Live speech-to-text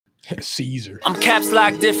Caesar. I'm caps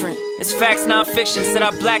lock different. It's facts, not fiction. Said I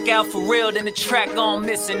black out for real, then the track gone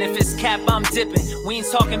missing. If it's cap, I'm dipping. We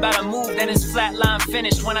ain't talking about a move, then it's flatline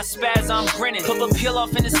finished. When I spaz, I'm grinning. Put a peel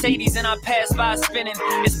off in the Sadies and I pass by spinning.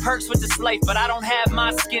 It's perks with this life, but I don't have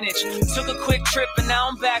my skinach. Took a quick trip and now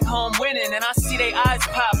I'm back home winning. And I see they eyes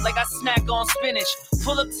pop like I snack on spinach.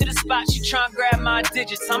 Pull up to the spot, she tryna grab my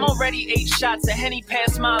digits. I'm already 8 shots, a Henny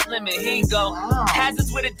past my limit. Here you go.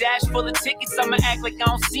 Hazards with a dash full of tickets. I'ma act like I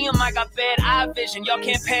don't see them. I got bad eye vision. Y'all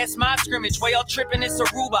can't pass my scrimmage. While y'all tripping, it's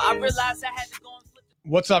Aruba. I realized I had to go and flip.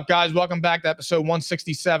 What's up, guys? Welcome back to episode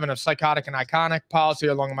 167 of Psychotic and Iconic. Paul's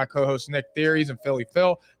here along with my co-host Nick Theories and Philly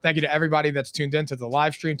Phil. Thank you to everybody that's tuned in to the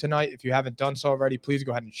live stream tonight. If you haven't done so already, please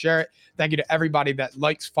go ahead and share it. Thank you to everybody that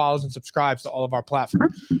likes, follows, and subscribes to all of our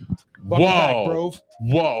platforms. Welcome back, Grove.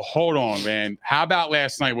 Whoa, hold on, man. How about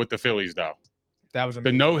last night with the Phillies, though? That was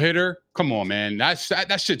amazing. The no-hitter? Come on, man. That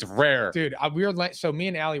shit's rare. Dude, so me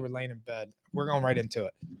and Allie were laying in bed. We're going right into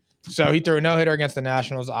it. So he threw a no-hitter against the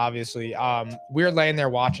Nationals, obviously. We were laying there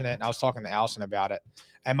watching it, and I was talking to Allison about it.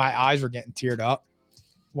 And my eyes were getting teared up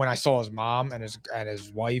when I saw his mom and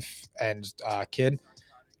his wife and kid.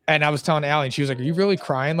 And I was telling Allie, and she was like, "Are you really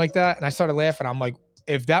crying like that?" And I started laughing. I'm like,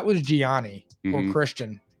 if that was Gianni or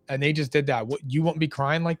Christian, and they just did that, you wouldn't be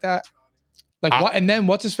crying like that? Like what? And then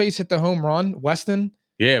what's his face hit the home run? Weston.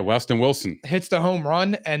 Yeah, Weston Wilson hits the home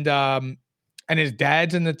run, and his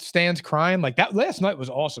dad's in the stands crying. Like that last night was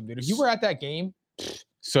awesome, dude. If you were at that game.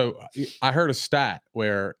 So I heard a stat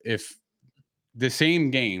where if the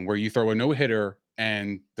same game where you throw a no hitter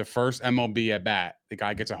and the first MLB at bat, the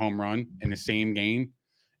guy gets a home run in the same game,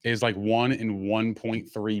 is like 1 in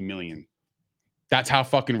 1.3 million. That's how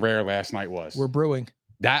fucking rare last night was. We're brewing.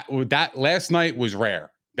 That last night was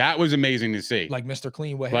rare. That was amazing to see. Like Mr.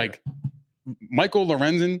 Clean Way. Like Michael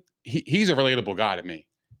Lorenzen, he's a relatable guy to me.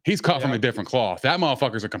 He's cut from a different cloth. That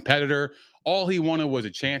motherfucker's a competitor. All he wanted was a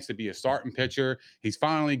chance to be a starting pitcher. He's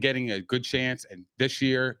finally getting a good chance. And this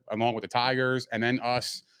year, along with the Tigers and then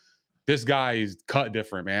us, this guy is cut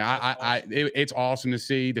different, man. It's awesome to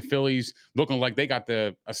see the Phillies looking like they got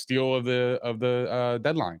a steal of the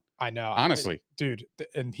deadline. I know, honestly, dude,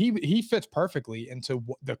 and he fits perfectly into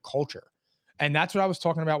the culture, and that's what I was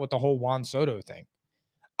talking about with the whole Juan Soto thing.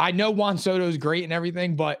 I know Juan Soto is great and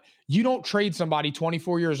everything, but you don't trade somebody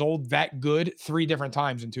 24 years old that good 3 different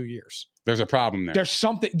times in 2 years. There's a problem there.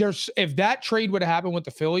 If that trade would have happened with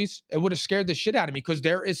the Phillies, it would have scared the shit out of me because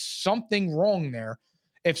there is something wrong there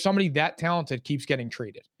if somebody that talented keeps getting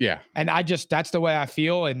traded. Yeah. And that's the way I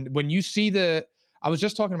feel. And when you see I was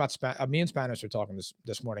just talking about me and Spanos were talking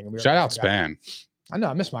this morning. And shout out Span. I know,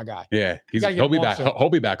 I miss my guy. Yeah, he'll be back. He'll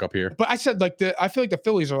be back up here. But I said, I feel like the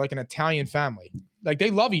Phillies are like an Italian family. Like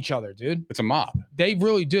they love each other, dude. It's a mob. They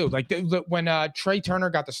really do. Like when Trey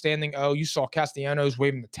Turner got the standing O, you saw Castellanos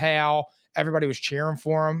waving the towel. Everybody was cheering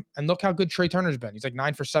for him, and look how good Trey Turner's been. He's like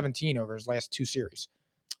 9 for 17 over his last 2 series.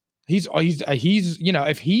 He's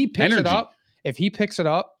if he picks it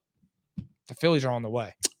up, the Phillies are on the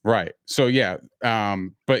way. Right. So yeah,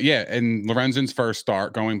 but yeah, and Lorenzen's first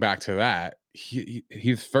start, going back to that,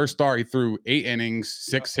 his first start, he threw 8 innings,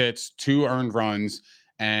 6 hits, 2 earned runs,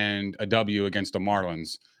 and a W against the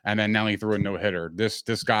Marlins. And then now he threw a no-hitter. This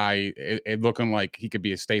guy, it looking like he could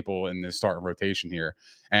be a staple in the starting rotation here.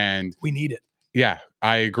 And we need it. Yeah,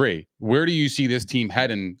 I agree. Where do you see this team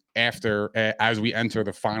heading as we enter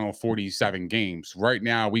the final 47 games? Right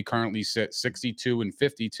now, we currently sit 63 and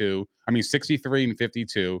 52,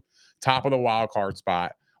 top of the wild card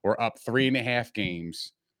spot. We're up 3.5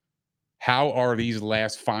 games. How are these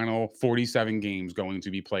last final 47 games going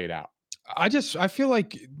to be played out? I feel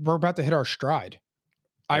like we're about to hit our stride.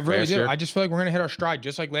 I really do. I just feel like we're going to hit our stride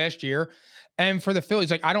just like last year. And for the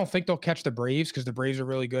Phillies, I don't think they'll catch the Braves because the Braves are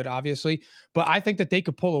really good, obviously. But I think that they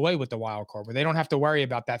could pull away with the wild card where they don't have to worry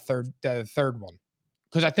about that third one.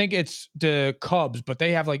 Because I think it's the Cubs, but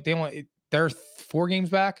they have they're 4 games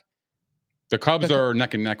back. The Cubs are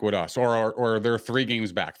neck and neck with us, or they're 3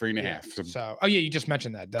 games back, 3.5. So you just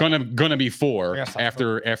mentioned that. Gonna be 4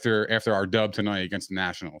 after our dub tonight against the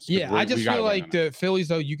Nationals. Yeah, I just feel like the Phillies,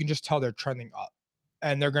 though, you can just tell they're trending up.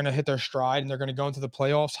 And they're going to hit their stride, and they're going to go into the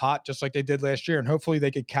playoffs hot, just like they did last year. And hopefully they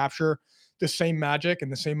could capture the same magic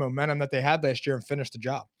and the same momentum that they had last year and finish the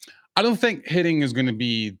job. I don't think hitting is going to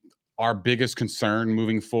be our biggest concern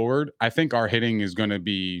moving forward. I think our hitting is going to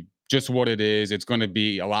be just what it is. It's going to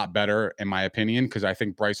be a lot better, in my opinion, because I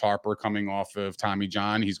think Bryce Harper coming off of Tommy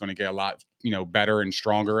John, he's going to get a lot, better and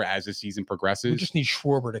stronger as the season progresses. We just need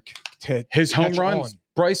Schwarber to his home runs.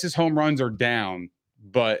 Bryce's home runs are down,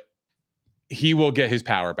 but he will get his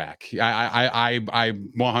power back. I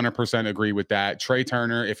 100% agree with that. Trey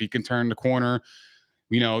Turner, if he can turn the corner,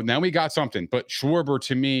 Now we got something. But Schwarber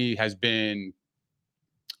to me has been,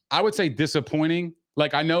 I would say, disappointing.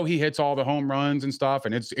 Like, I know he hits all the home runs and stuff,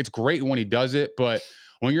 and it's great when he does it. But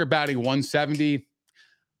when you're batting 170,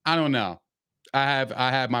 I don't know. I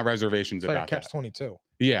have my reservations It's like about a catch that. 22.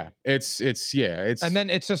 Yeah, it's And then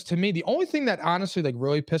it's just, to me, the only thing that honestly like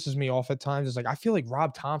really pisses me off at times is like I feel like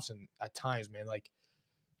Rob Thompson at times, man, like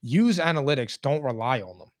use analytics, don't rely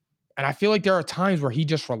on them. And I feel like there are times where he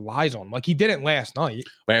just relies on them. Like he didn't last night.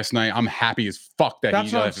 last night. I'm happy as fuck that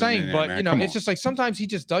That's he what I'm left him in saying. there, But man. you know, Come it's on. just like sometimes he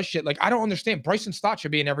just does shit. Like I don't understand. Bryson Stott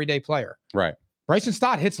should be an everyday player. Right. Bryson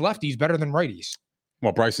Stott hits lefties better than righties.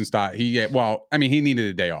 Well, Bryson Stott, he needed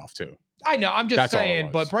a day off too. I know. I'm just That's all it saying.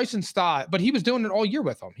 was. But Bryson Stott, but he was doing it all year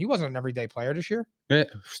with them. He wasn't an everyday player this year. Yeah,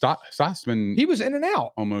 Stott's been He was in and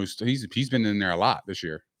out. almost. He's been in there a lot this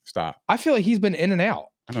year. Stott. I feel like he's been in and out.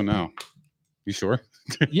 I don't know. You sure?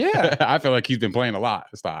 Yeah. I feel like he's been playing a lot.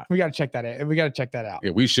 Stott. We got to check that out. We got to check that out.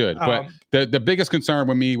 Yeah, we should. But the biggest concern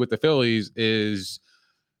with me with the Phillies is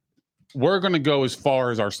we're going to go as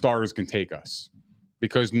far as our starters can take us.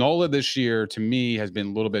 Because Nola this year, to me, has been a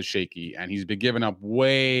little bit shaky, and he's been giving up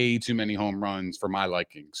way too many home runs for my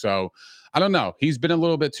liking. So I don't know. He's been a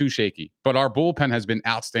little bit too shaky, but our bullpen has been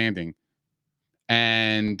outstanding.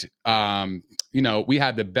 And, we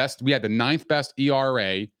had the ninth best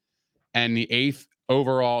ERA and the 8th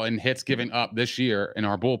overall in hits given up this year in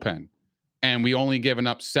our bullpen. And we only given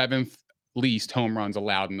up 7th least home runs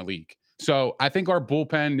allowed in the league. So I think our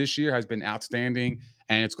bullpen this year has been outstanding,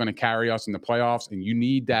 and it's going to carry us in the playoffs. And you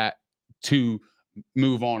need that to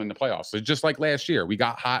move on in the playoffs. So just like last year, we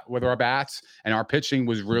got hot with our bats, and our pitching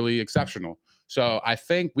was really exceptional. So I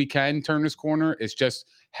think we can turn this corner. It's just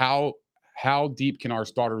how deep can our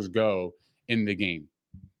starters go in the game?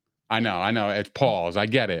 I know. It's pause. I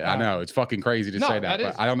get it. I know it's fucking crazy to say that,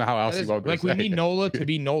 but I don't know how else you go. Like we need Nola to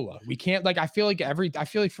be Nola. We can't I feel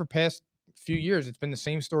like for past few years it's been the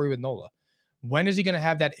same story with Nola. When is he going to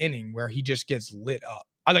have that inning where he just gets lit up?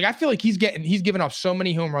 I feel like he's given up so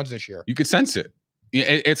many home runs this year. You could sense it.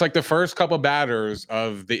 It's like the first couple batters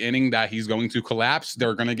of the inning that he's going to collapse.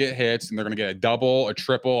 They're going to get hits, and they're going to get a double, a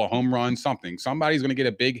triple, a home run, something. Somebody's going to get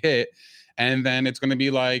a big hit. And then it's going to be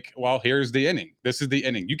like, well, here's the inning. This is the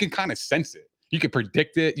inning. You can kind of sense it. You could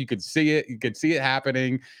predict it. You could see it. You could see it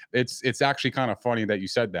happening. It's actually kind of funny that you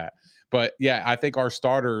said that. But yeah, I think our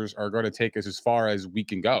starters are going to take us as far as we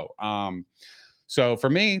can go. So for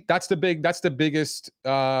me, that's the biggest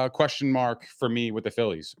question mark for me with the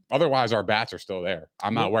Phillies. Otherwise, our bats are still there.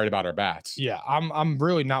 I'm not worried about our bats. Yeah, I'm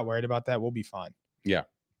really not worried about that. We'll be fine. Yeah,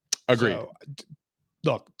 agreed. So,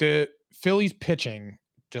 look, the Phillies pitching,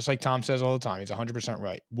 just like Tom says all the time, he's 100%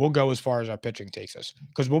 right. We'll go as far as our pitching takes us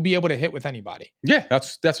because we'll be able to hit with anybody. Yeah,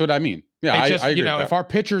 that's what I mean. Yeah, I agree. If our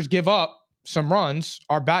pitchers give up some runs,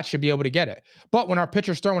 our bats should be able to get it. But when our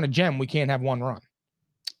pitcher's throwing a gem, we can't have one run.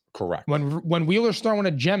 Correct. When Wheeler's throwing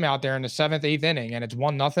a gem out there in the 7th, 8th inning and it's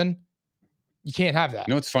 1-0, you can't have that.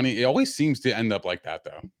 You know what's funny? It always seems to end up like that,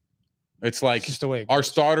 though. It's like just the way our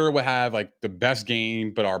starter will have like the best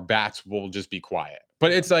game, but our bats will just be quiet.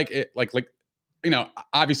 But it's like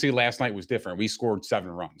obviously last night was different. We scored 7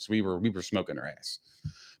 runs. We were smoking our ass.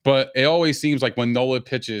 But it always seems like when Nola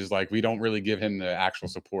pitches, like we don't really give him the actual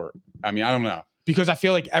support. I mean, I don't know. Because I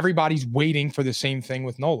feel like everybody's waiting for the same thing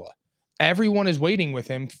with Nola. Everyone is waiting with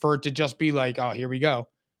him for it to just be like, oh, here we go.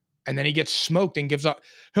 And then he gets smoked and gives up.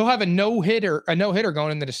 He'll have a no-hitter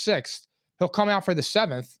going into the 6th. He'll come out for the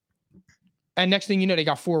 7th. And next thing you know, they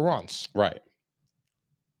got 4 runs. Right.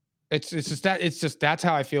 It's just that's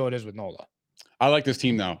how I feel it is with Nola. I like this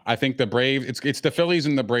team though. I think the Braves, it's the Phillies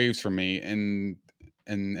and the Braves for me in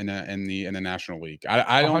the National League.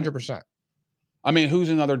 I don't 100%. I mean, who's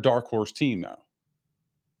another dark horse team though?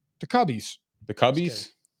 The Cubbies. The Cubbies?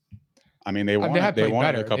 I mean, they won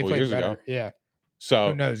it a couple of years ago. Yeah. So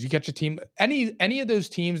who knows? You get your team. Any of those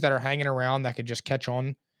teams that are hanging around that could just catch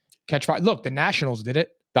fire. Look, the Nationals did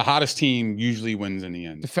it. The hottest team usually wins in the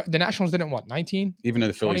end. The Nationals didn't 19? Even though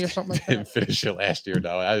the Phillies or something like didn't finish it last year,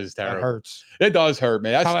 though. That is terrible. That hurts. It does hurt,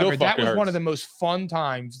 man. However, that was one of the most fun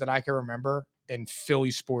times that I can remember in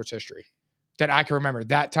Philly sports history. That I can remember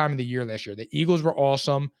that time of the year last year. The Eagles were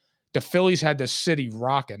awesome. The Phillies had the city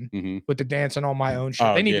rocking with the dancing on my own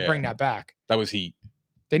shit. They need to bring that back. That was heat.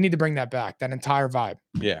 They need to bring that back, that entire vibe.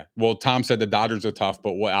 Yeah. Well, Tom said the Dodgers are tough,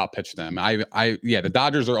 but we'll outpitch them. The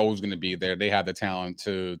Dodgers are always going to be there. They have the talent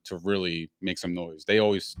to really make some noise. They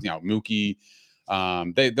always, Mookie.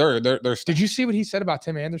 They're. Did you see what he said about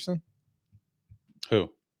Tim Anderson? Who?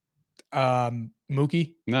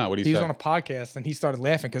 Mookie. No, what he was on a podcast and he started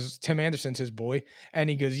laughing because Tim Anderson's his boy, and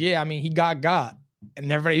he goes, "Yeah, I mean, he got," and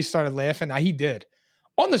everybody started laughing. He did.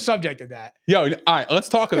 On the subject of that. Yo, all right, let's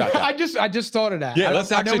talk about that. I just thought of that. Yeah,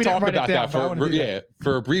 let's actually talk about that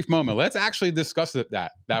for a brief moment. Let's actually discuss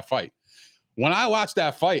that fight. When I watched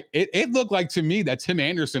that fight, it looked like to me that Tim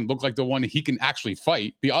Anderson looked like the one he can actually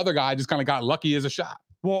fight. The other guy just kind of got lucky as a shot.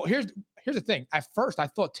 Well, here's the thing. At first, I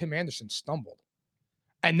thought Tim Anderson stumbled.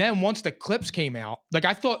 And then once the clips came out, like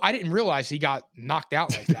I didn't realize he got knocked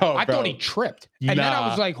out like that. No, I thought he tripped. And then I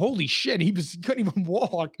was like, holy shit, he couldn't even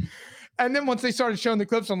walk. And then once they started showing the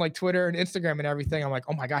clips on like Twitter and Instagram and everything, I'm like,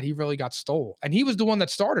 oh my God, he really got stole. And he was the one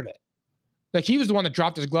that started it. Like he was the one that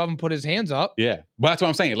dropped his glove and put his hands up. Yeah. Well, that's what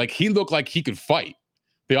I'm saying. Like he looked like he could fight.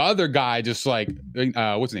 The other guy just like,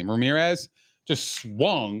 what's his name? Ramirez just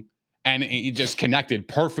swung and he just connected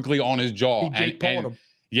perfectly on his jaw. And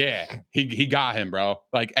yeah, he got him, bro.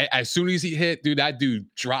 Like as soon as he hit, dude, that dude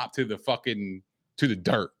dropped to the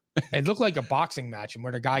dirt. It looked like a boxing match and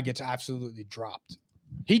where the guy gets absolutely dropped.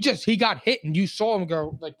 He got hit and you saw him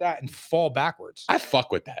go like that and fall backwards. I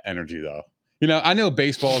fuck with that energy though. You know, I know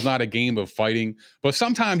baseball is not a game of fighting, but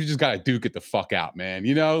sometimes you just got to duke it the fuck out, man.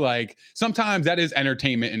 You know, like sometimes that is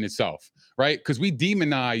entertainment in itself, right? Because we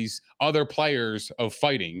demonize other players of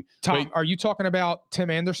fighting. Tom, are you talking about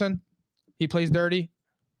Tim Anderson? He plays dirty?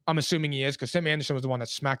 I'm assuming he is because Tim Anderson was the one that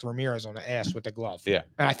smacked Ramirez on the ass with the glove. Yeah.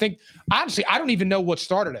 And I think, honestly, I don't even know what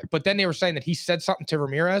started it, but then they were saying that he said something to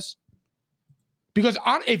Ramirez. Because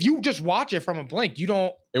if you just watch it from a blink, you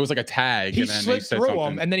don't. It was like a tag. He slid through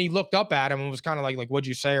him, and then he looked up at him and was kind of like, "What'd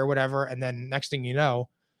you say?" or whatever. And then next thing you know,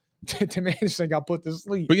 Tim Anderson got put to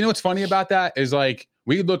sleep. But you know what's funny about that is like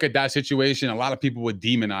we look at that situation. A lot of people would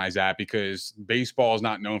demonize that because baseball is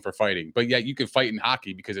not known for fighting, but yet you can fight in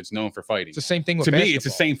hockey because it's known for fighting. It's the same thing with basketball. Me. It's the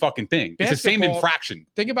same fucking thing. It's the same infraction.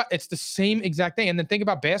 Think about it's the same exact thing. And then think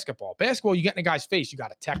about basketball. Basketball, you get in a guy's face, you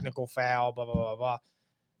got a technical foul, blah blah blah blah.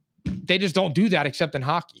 They just don't do that except in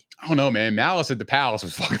hockey. I don't know, man. Malice at the Palace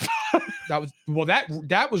was fucking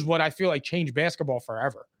that was what I feel like changed basketball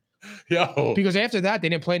forever. Yo. Because after that, they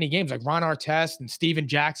didn't play any games like Ron Artest and Steven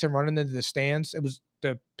Jackson running into the stands. It was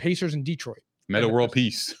the Pacers in Detroit. Meta World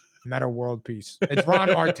Peace. Meta World Peace. It's Ron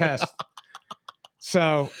Artest.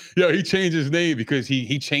 So he changed his name because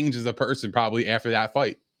he changed as a person probably after that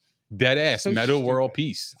fight. Dead ass, so Meta World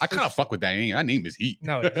Peace. I kind of fuck with that name. That name is heat.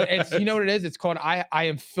 No, it's you know what it is? It's called I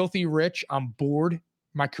am filthy rich. I'm bored.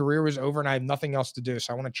 My career was over and I have nothing else to do.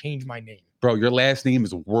 So I want to change my name. Bro, your last name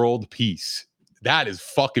is World Peace. That is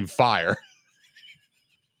fucking fire.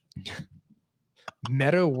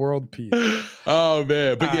 Meta World Peace. Oh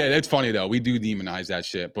man, but yeah, it's funny though. We do demonize that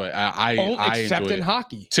shit, but I except enjoy in it.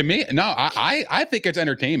 Hockey. To me, no, I think it's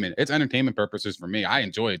entertainment. It's entertainment purposes for me. I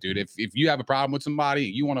enjoy it, dude. If you have a problem with somebody,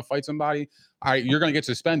 you want to fight somebody, all right, you're gonna get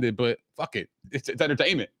suspended. But fuck it, it's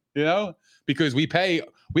entertainment, you know? Because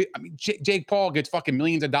Jake Paul gets fucking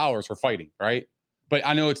millions of dollars for fighting, right? But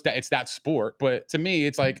I know it's that sport. But to me,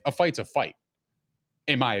 it's like a fight's a fight,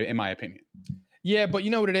 in my opinion. Yeah, but you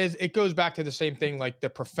know what it is? It goes back to the same thing, like the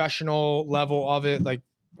professional level of it. Like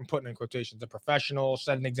I'm putting in quotations, the professional,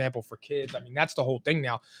 set an example for kids. I mean, that's the whole thing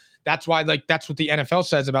now. That's why, like, that's what the NFL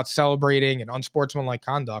says about celebrating and unsportsmanlike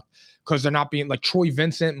conduct, because they're not being like Troy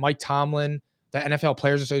Vincent, Mike Tomlin, the NFL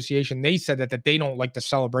Players Association. They said that they don't like the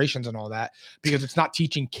celebrations and all that because it's not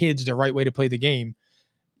teaching kids the right way to play the game.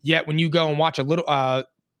 Yet when you go and watch a little,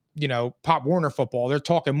 Pop Warner football, they're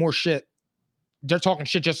talking more shit. They're talking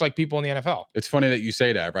shit just like people in the NFL. It's funny that you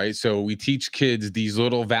say that, right? So we teach kids these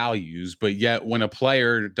little values, but yet when a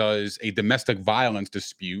player does a domestic violence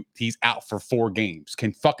dispute, he's out for 4 games.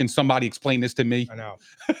 Can fucking somebody explain this to me? I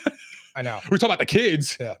know. We're talking about the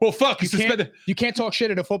kids. Yeah. Well, fuck. You can't talk shit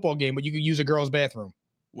at a football game, but you can use a girl's bathroom.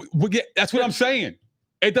 That's what I'm saying.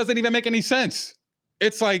 It doesn't even make any sense.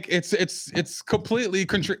 It's like it's completely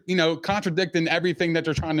contradicting everything that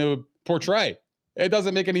they're trying to portray. It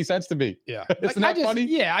doesn't make any sense to me. Yeah. It's not funny.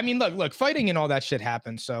 Yeah. I mean, look, fighting and all that shit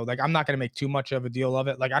happens. So like, I'm not going to make too much of a deal of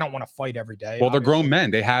it. Like, I don't want to fight every day. Well, they're grown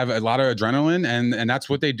men. They have a lot of adrenaline and that's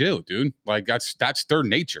what they do, dude. Like that's their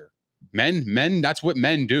nature. Men, that's what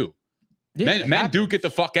men do. Yeah, men do get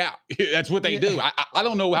the fuck out. That's what they do. I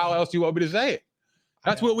don't know how else you want me to say it.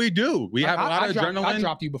 That's what we do. We have a lot of adrenaline. I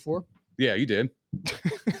dropped you before. Yeah, you did.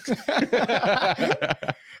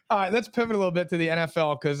 All right, let's pivot a little bit to the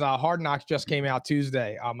NFL because Hard Knocks just came out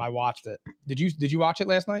Tuesday. I watched it. Did you watch it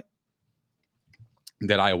last night?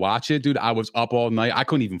 Did I watch it, dude? I was up all night. I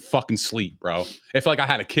couldn't even fucking sleep, bro. I feel like I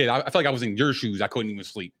had a kid. I feel like I was in your shoes. I couldn't even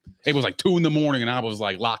sleep. It was like 2 a.m. and I was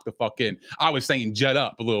like, lock the fuck in. I was saying jet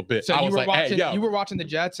up a little bit. So I was like, watching, hey, yo. You were watching the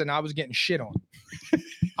Jets and I was getting shit on.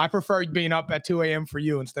 I prefer being up at 2 a.m. for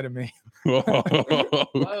you instead of me. Whoa.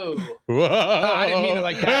 Whoa. Whoa. I didn't mean it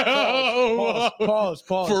like that. Pause.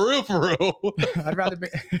 For real. I'd rather be.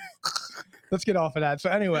 Let's get off of that. So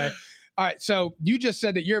anyway, all right. So you just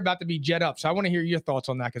said that you're about to be jet up. So I want to hear your thoughts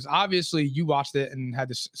on that because obviously you watched it and had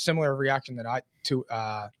this similar reaction that I to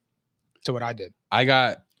what I did. I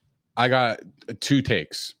got two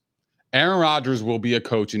takes. Aaron Rodgers will be a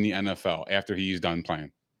coach in the NFL after he's done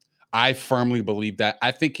playing. I firmly believe that.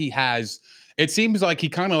 I think he has. It seems like he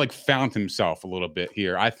kind of like found himself a little bit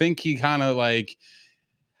here. I think he kind of like.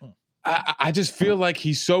 I just feel like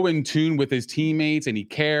he's so in tune with his teammates and he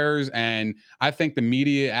cares. And I think the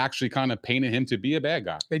media actually kind of painted him to be a bad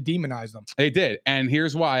guy. They demonized him. They did. And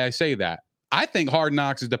here's why I say that. I think Hard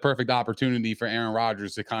Knocks is the perfect opportunity for Aaron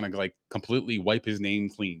Rodgers to kind of like completely wipe his name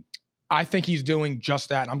clean. I think he's doing just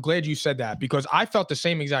that. I'm glad you said that because I felt the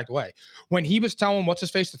same exact way. When he was telling what's his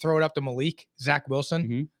face to throw it up to Malik, Zach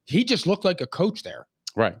Wilson, he just looked like a coach there.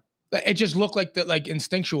 Right. It just looked like that, like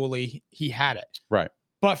instinctually he had it. Right.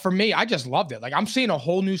 But for me, I just loved it. Like I'm seeing a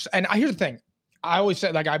whole new. And here's the thing, I always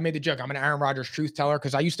said, like I made the joke, I'm an Aaron Rodgers truth teller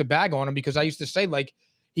because I used to bag on him because I used to say like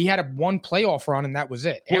he had a one playoff run and that was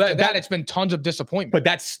it. After Well, that, it's been tons of disappointment. But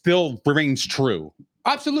that still remains true.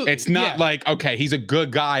 Absolutely, it's not like okay, he's a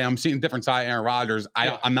good guy. I'm seeing a different side of Aaron Rodgers.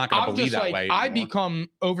 I'm not going to believe that way. I become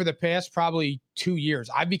over the past probably 2 years.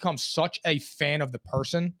 I've become such a fan of the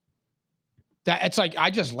person. That it's like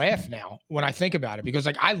I just laugh now when I think about it because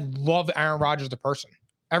like I love Aaron Rodgers the person.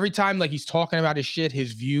 Every time like he's talking about his shit,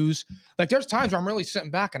 his views, like there's times where I'm really sitting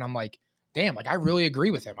back and I'm like, damn, like I really agree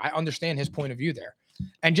with him. I understand his point of view there.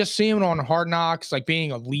 And just seeing him on Hard Knocks, like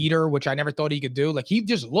being a leader, which I never thought he could do. Like he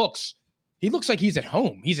looks like he's at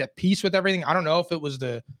home. He's at peace with everything. I don't know if it was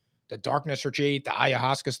the darkness retreat, the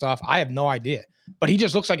ayahuasca stuff. I have no idea. But he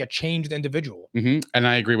just looks like a changed individual. And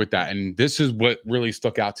I agree with that. And this is what really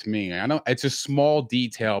stuck out to me. I know it's a small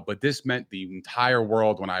detail, but this meant the entire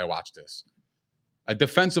world when I watched this. A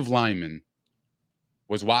defensive lineman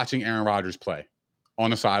was watching Aaron Rodgers play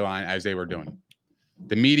on the sideline as they were doing it.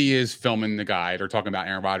 The media is filming the guy. They're talking about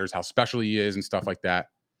Aaron Rodgers, how special he is and stuff like that.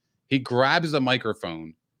 He grabs the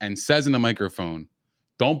microphone and says in the microphone,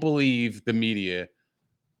 don't believe the media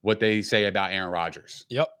what they say about Aaron Rodgers.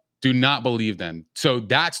 Yep. Do not believe them. So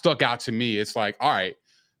that stuck out to me. It's like, all right,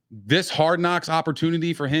 this Hard Knocks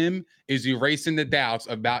opportunity for him is erasing the doubts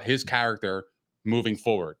about his character moving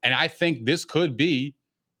forward. And I think this could be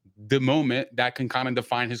the moment that can kind of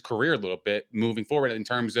define his career a little bit moving forward in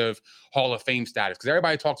terms of Hall of Fame status. Because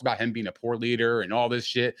everybody talks about him being a poor leader and all this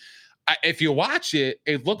shit. If you watch it,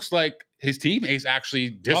 it looks like his teammates actually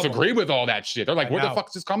disagree with all that shit. They're like, where the fuck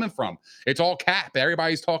is this coming from? It's all cap.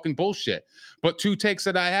 Everybody's talking bullshit. But two takes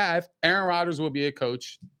that I have, Aaron Rodgers will be a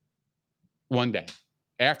coach one day.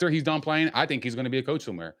 After he's done playing, I think he's going to be a coach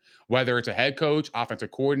somewhere. Whether it's a head coach,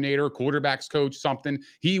 offensive coordinator, quarterbacks coach, something,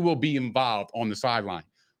 he will be involved on the sideline.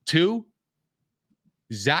 Two,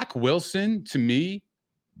 Zach Wilson, to me,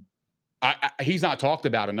 he's not talked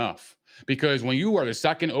about enough. Because when you are the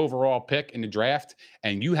second overall pick in the draft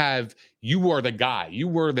and you are the guy, you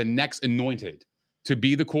were the next anointed to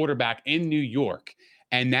be the quarterback in New York.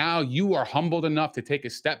 And now you are humbled enough to take a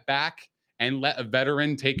step back and let a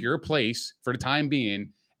veteran take your place for the time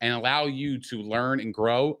being and allow you to learn and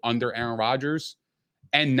grow under Aaron Rodgers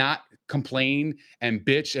and not complain and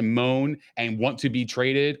bitch and moan and want to be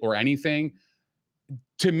traded or anything.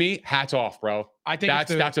 To me, hats off, bro. I think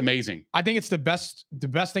that's amazing. I think it's the best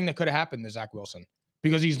thing that could have happened to Zach Wilson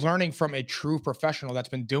because he's learning from a true professional that's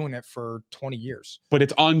been doing it for 20 years. But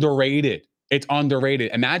it's underrated. It's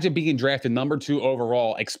underrated. Imagine being drafted number 2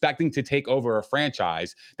 overall, expecting to take over a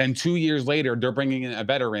franchise. Then 2 years later, they're bringing in a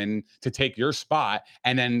veteran to take your spot.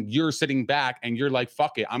 And then you're sitting back and you're like,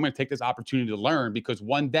 fuck it. I'm going to take this opportunity to learn because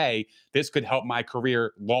one day this could help my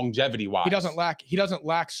career longevity wise. He doesn't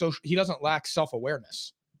lack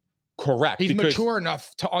self-awareness. Correct. He's mature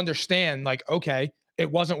enough to understand like, okay,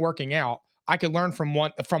 it wasn't working out. I could learn from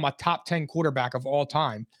a top 10 quarterback of all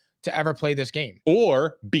time to ever play this game.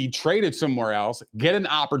 Or be traded somewhere else, get an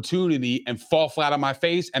opportunity and fall flat on my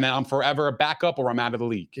face. And then I'm forever a backup or I'm out of the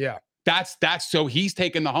league. Yeah. That's so he's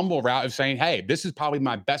taking the humble route of saying, hey, this is probably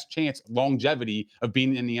my best chance longevity of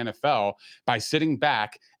being in the NFL by sitting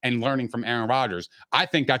back and learning from Aaron Rodgers. I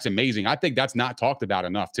think that's amazing. I think that's not talked about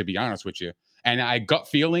enough, to be honest with you. And I gut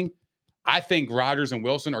feeling, I think Rodgers and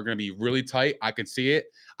Wilson are going to be really tight. I can see it.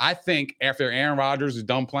 I think after Aaron Rodgers is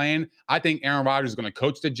done playing, I think Aaron Rodgers is going to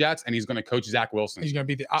coach the Jets and he's going to coach Zach Wilson. He's going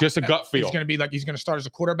to be just a gut feel. He's going to start as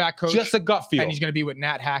a quarterback coach. Just a gut feel. And he's going to be with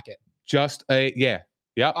Nat Hackett. Yeah.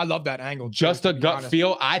 Yep. I love that angle. Too, Just to a be gut honest.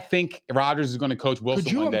 feel. I think Rodgers is going to coach Wilson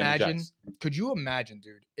Could you one day. imagine? Could you imagine,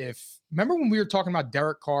 dude? Remember when we were talking about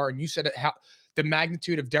Derek Carr and you said how the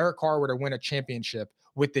magnitude of Derek Carr were to win a championship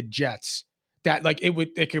with the Jets, that like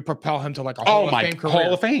it could propel him to like a Hall of Fame career.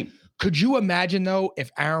 Hall of Fame. Could you imagine though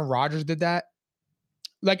if Aaron Rodgers did that?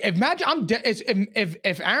 Like imagine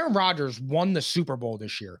if Aaron Rodgers won the Super Bowl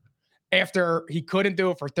this year after he couldn't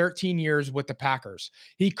do it for 13 years with the Packers.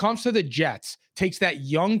 He comes to the Jets, takes that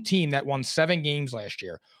young team that won 7 games last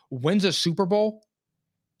year, wins a Super Bowl.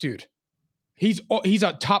 Dude, he's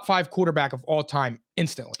a top 5 quarterback of all time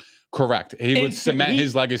instantly. Correct. He would cement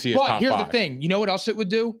his legacy as top 5. But here's the thing. You know what else it would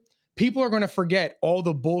do? People are going to forget all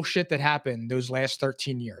the bullshit that happened those last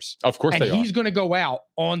 13 years. Of course they are. And he's going to go out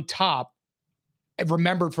on top and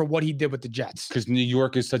remembered for what he did with the Jets. Because New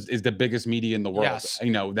York is the biggest media in the world. Yes.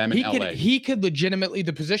 You know, them in LA. He could legitimately,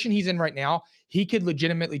 the position he's in right now, he could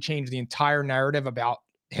legitimately change the entire narrative about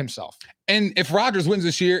himself. And if Rodgers wins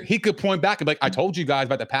this year, he could point back and be like, I told you guys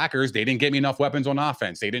about the Packers. They didn't get me enough weapons on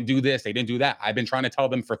offense. They didn't do this. They didn't do that. I've been trying to tell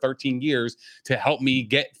them for 13 years to help me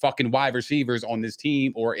get fucking wide receivers on this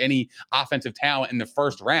team or any offensive talent in the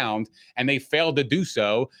first round. And they failed to do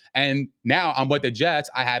so. And now I'm with the Jets.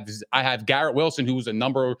 I have Garrett Wilson, he was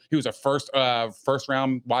a first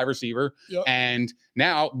round wide receiver. Yep. And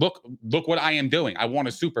now look what I am doing. I won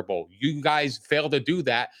a Super Bowl. You guys failed to do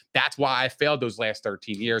that. That's why I failed those last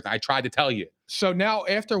 13 years. And I tried to tell you. So now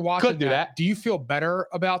after watching that, do you feel better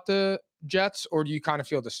about the Jets or do you kind of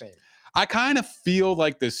feel the same? I kind of feel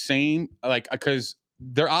like the same, like, because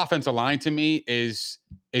their offensive line to me is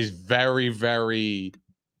very, very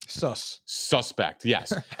suspect.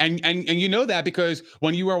 Yes. and you know that because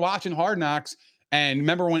when you were watching Hard Knocks, and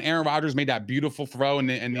remember when Aaron Rodgers made that beautiful throw in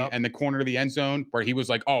the corner of the end zone where he was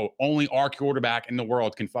like, oh, only our quarterback in the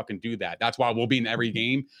world can fucking do that. That's why we'll be in every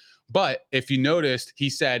game. But if you noticed, he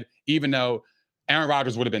said, even though Aaron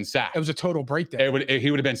Rodgers would have been sacked. It was a total breakdown.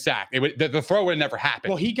 He would have been sacked. The throw would have never happened.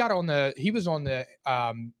 Well, he was on the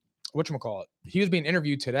whatchamacallit. He was being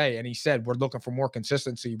interviewed today and he said, we're looking for more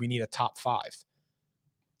consistency. We need a top 5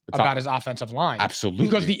 about his offensive line. Absolutely.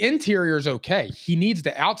 Because the interior is okay. He needs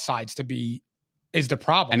the outsides is the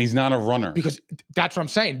problem. And he's not a runner. Because that's what I'm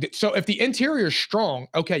saying. So if the interior is strong,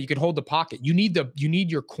 okay, you can hold the pocket. You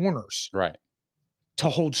need your corners. Right. To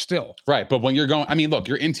hold still. Right. But when you're going, I mean, look,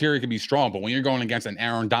 your interior can be strong, but when you're going against an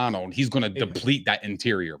Aaron Donald, he's going to deplete that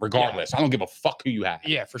interior regardless. Yeah. I don't give a fuck who you have.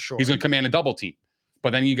 Yeah, for sure. He's going to command a double team. But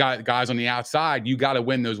then you got guys on the outside, you got to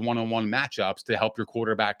win those one-on-one matchups to help your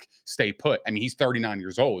quarterback stay put. I mean, he's 39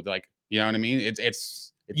 years old. Like, you know what I mean?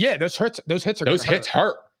 It's yeah, those hits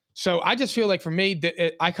hurt. So I just feel like for me,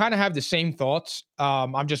 I kind of have the same thoughts.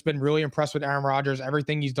 I've just been really impressed with Aaron Rodgers.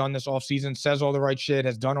 Everything he's done this offseason, says all the right shit,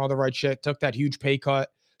 has done all the right shit, took that huge pay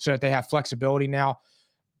cut so that they have flexibility now.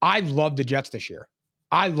 I love the Jets this year.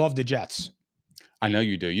 I love the Jets. I know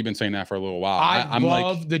you do. You've been saying that for a little while. I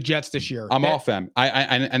love the Jets this year. I'm off them.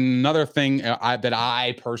 And another thing that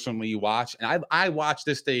I personally watch, and I watched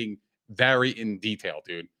this thing very in detail,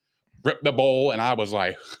 dude. Rip the bowl, and I was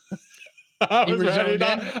like... I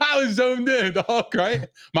was zoned in, dog, right?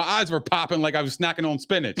 My eyes were popping like I was snacking on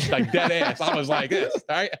spinach, like dead ass. I was like this,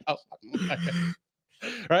 right?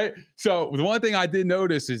 Right? So the one thing I did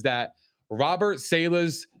notice is that Robert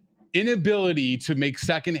Saleh's inability to make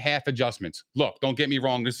second half adjustments. Look, don't get me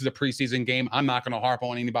wrong. This is a preseason game. I'm not going to harp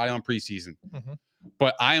on anybody on preseason. Mm-hmm.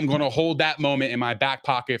 But I am going to hold that moment in my back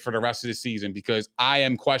pocket for the rest of the season because I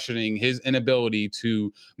am questioning his inability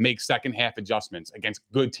to make second half adjustments against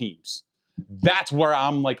good teams. That's where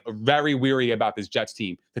I'm like very weary about this Jets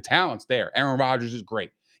team. The talent's there. Aaron Rodgers is great.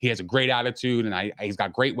 He has a great attitude, and he's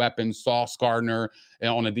got great weapons. Sauce Gardner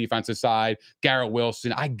on the defensive side, Garrett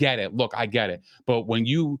Wilson. I get it. Look, I get it. But when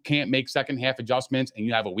you can't make second half adjustments and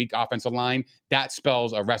you have a weak offensive line, that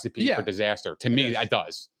spells a recipe for disaster. To me, that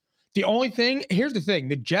does. Here's the thing.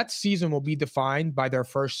 The Jets season will be defined by their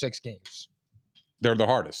first 6 games. They're the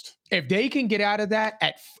hardest. If they can get out of that,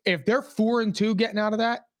 if they're 4-2 getting out of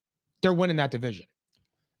that, they're winning that division.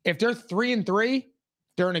 If they're 3-3,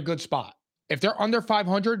 they're in a good spot. If they're under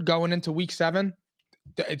 500 going into week 7,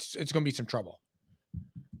 it's going to be some trouble.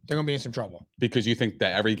 They're going to be in some trouble. Because you think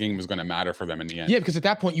that every game was going to matter for them in the end. Yeah, because at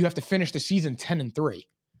that point, you have to finish the season 10-3.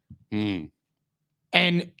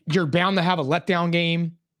 And you're bound to have a letdown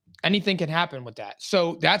game. Anything can happen with that.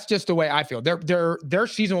 So that's just the way I feel. Their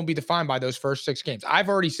season will be defined by those first 6 games. I've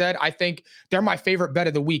already said I think they're my favorite bet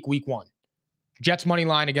of the week 1. Jets money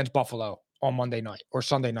line against Buffalo on Monday night or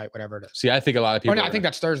Sunday night, whatever it is. See, I think a lot of people. I think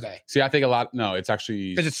that's Thursday. See, I think no, it's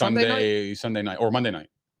actually is it Sunday night or Monday night.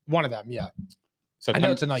 One of them, yeah. I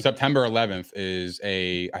know it's a night. September 11th is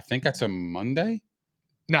I think that's a Monday.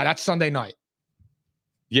 No, that's Sunday night.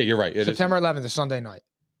 Yeah, you're right. It September is. 11th is Sunday night.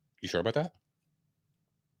 You sure about that?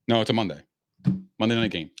 No, it's a Monday. Monday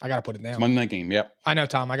night game. I got to put it down. It's Monday night game. Yep. I know,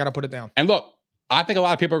 Tom. I got to put it down. And look, I think a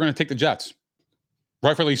lot of people are going to take the Jets.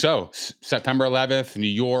 Rightfully so. September 11th, New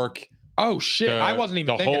York. Oh, shit. I wasn't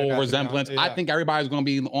even thinking the of whole that, resemblance. yeah. I think everybody's going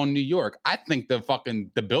to be on New York. I think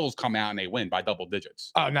the Bills come out and they win by double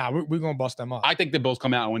digits. Oh, no. We're going to bust them up. I think the Bills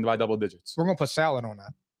come out and win by double digits. We're going to put salad on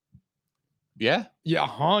that. Yeah? Yeah,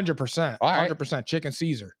 100%. All right. 100%. Chicken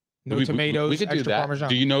Caesar. No We tomatoes, could do extra that. Parmesan.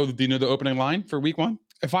 Do you know the opening line for week 1?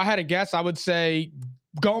 If I had to guess, I would say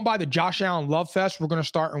going by the Josh Allen Love Fest, we're going to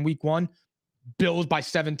start in week 1. Bills by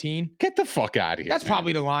 17. Get the fuck out of here. That's man.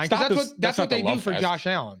 probably the line. That's what they do for Josh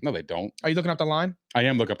Allen. No, they don't. Are you looking up the line? I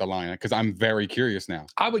am looking up the line because I'm very curious now.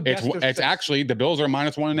 I would guess It's there's 6. actually the Bills are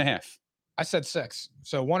 -1.5. I said 6.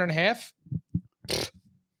 So 1.5.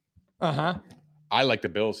 Uh-huh. I like the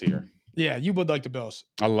Bills here. Yeah, you would like the Bills.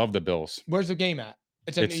 I love the Bills. Where's the game at?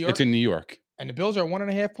 It's in New York. It's in New York. And the Bills are a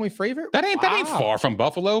 1.5 point favorite? That ain't far from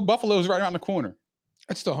Buffalo. Buffalo's right around the corner.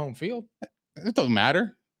 It's still home field. It doesn't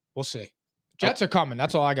matter. We'll see. Jets are coming.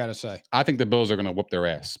 That's all I got to say. I think the Bills are going to whoop their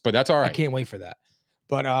ass, but that's all right. I can't wait for that.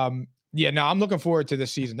 But yeah, no, I'm looking forward to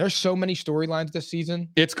this season. There's so many storylines this season.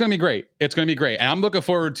 It's going to be great. It's going to be great. And I'm looking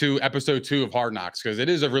forward to episode 2 of Hard Knocks because it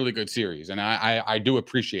is a really good series. And I do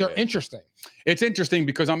appreciate it. They're interesting. It's interesting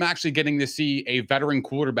because I'm actually getting to see a veteran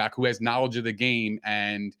quarterback who has knowledge of the game.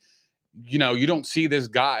 And, you know, you don't see this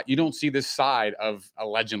guy, you don't see this side of a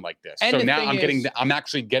legend like this. And so the now thing I'm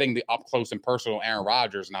actually getting the up close and personal Aaron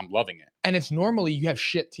Rodgers, and I'm loving it. And it's normally you have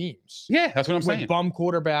shit teams. Yeah, that's what I'm saying. With bum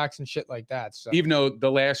quarterbacks and shit like that. So Even though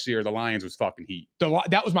the last year, the Lions was fucking heat.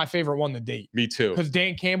 that was my favorite one to date. Me too. Because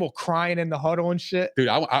Dan Campbell crying in the huddle and shit. Dude,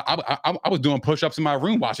 I was doing push-ups in my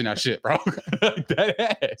room watching that shit, bro. That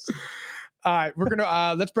ass. All right, we're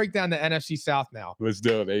gonna let's break down the NFC South now. Let's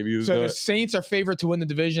do it, baby. Let's So do the it. Saints are favored to win the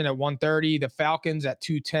division at 130, the Falcons at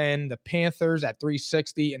 210, the Panthers at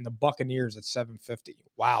 360, and the Buccaneers at 750.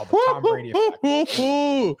 Wow, the Tom Brady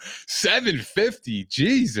effect. 750.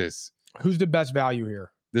 Jesus. Who's the best value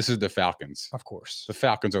here? This is the Falcons. Of course. The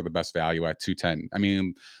Falcons are the best value at 210. I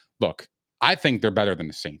mean, look, I think they're better than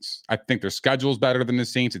the Saints. I think their schedule's better than the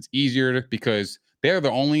Saints. It's easier because they're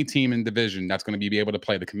the only team in division that's going to be able to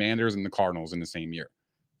play the Commanders and the Cardinals in the same year.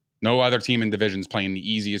 No other team in division is playing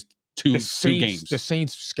the easiest two games. The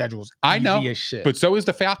Saints' schedule's I know, easy as shit. but so is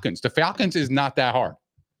the Falcons. The Falcons is not that hard,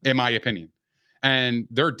 in my opinion. And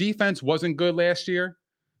their defense wasn't good last year,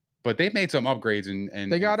 but they made some upgrades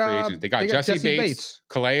and they got Jesse Bates,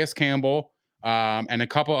 Calais Campbell, and a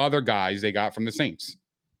couple other guys they got from the Saints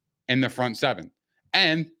in the front seven.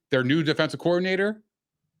 And their new defensive coordinator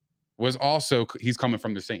he's coming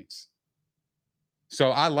from the Saints. So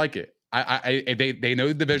I like it. They know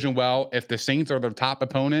the division well. If the Saints are the top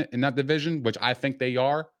opponent in that division, which I think they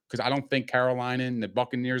are, because I don't think Carolina and the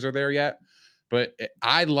Buccaneers are there yet, but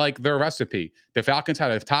I like their recipe. The Falcons had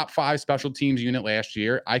a top 5 special teams unit last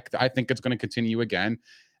year. I think it's going to continue again.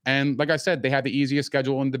 And like I said, they had the easiest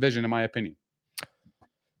schedule in the division, in my opinion.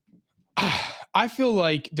 I feel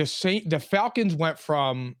like the Falcons went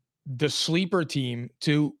from the sleeper team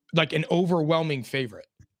to like an overwhelming favorite.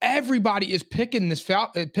 Everybody is picking the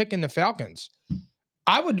Falcons.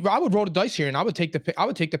 I would roll the dice here, and I would take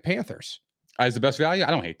the Panthers As the best value.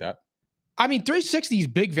 I don't hate that. I mean, 360 is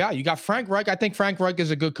big value. You got Frank Reich. I think Frank Reich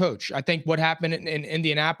is a good coach. I think what happened in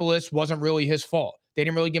Indianapolis wasn't really his fault. They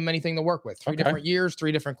didn't really give him anything to work with. 3 different years,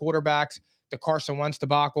 3 different quarterbacks. The Carson Wentz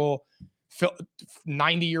debacle.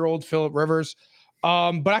 90-year-old Phillip Rivers.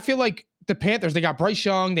 But I feel like the Panthers, they got Bryce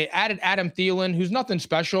Young. They added Adam Thielen, who's nothing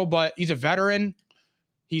special, but he's a veteran.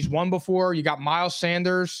 He's won before. You got Miles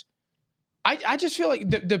Sanders. I just feel like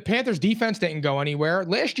the Panthers defense didn't go anywhere.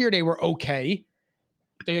 Last year, they were okay.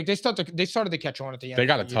 They started to catch on at the end. They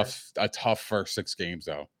got a tough first 6 games,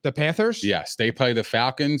 though. The Panthers? Yes. They play the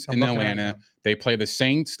Falcons in Atlanta. They play the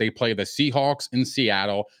Saints. They play the Seahawks in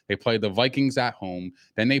Seattle. They play the Vikings at home.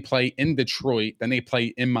 Then they play in Detroit. Then they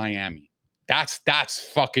play in Miami. That's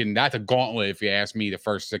a gauntlet, if you ask me, the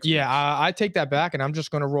first 6 Yeah, I take that back, and I'm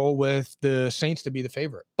just going to roll with the Saints to be the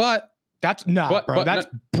favorite. But that's that's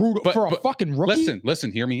brutal for a fucking rookie.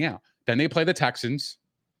 Listen, hear me out. Then they play the Texans.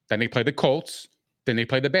 Then they play the Colts. Then they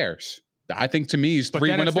play the Bears. I think to me is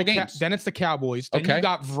 3 winnable games. Then it's the Cowboys. Then you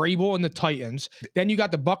got Vrabel and the Titans. Then you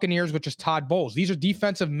got the Buccaneers, which is Todd Bowles. These are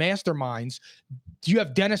defensive masterminds. You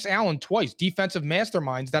have Dennis Allen twice, defensive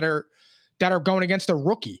masterminds that are going against a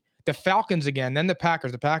rookie. The Falcons again, then the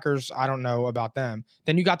Packers. The Packers, I don't know about them.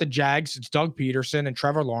 Then you got the Jags. It's Doug Peterson and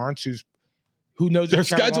Trevor Lawrence, who knows their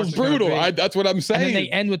schedule's brutal. That's what I'm saying. And then they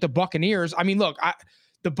end with the Buccaneers. I mean, look,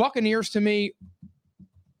 the Buccaneers to me,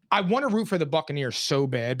 I want to root for the Buccaneers so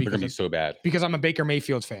bad They're gonna be because so bad. I'm a Baker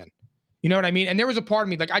Mayfield fan. You know what I mean? And there was a part of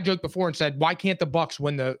me, like I joked before and said, why can't the Bucs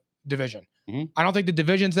win the division? I don't think the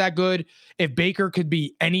division's that good. If Baker could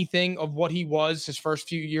be anything of what he was his first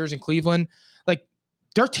few years in Cleveland, like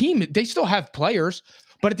their team, they still have players.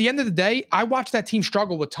 But at the end of the day, I watched that team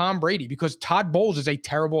struggle with Tom Brady because Todd Bowles is a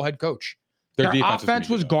terrible head coach. Their offense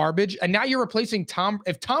was garbage. And now you're replacing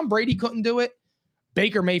if Tom Brady couldn't do it,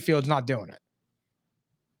 Baker Mayfield's not doing it.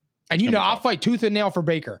 And I'll fight tooth and nail for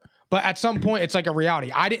Baker. But at some point, it's like a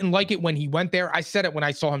reality. I didn't like it when he went there. I said it when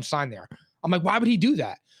I saw him sign there. I'm like, why would he do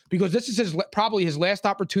that? Because this is probably his last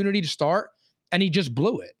opportunity to start, and he just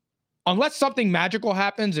blew it. Unless something magical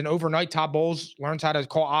happens and overnight Todd Bowles learns how to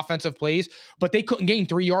call offensive plays, but they couldn't gain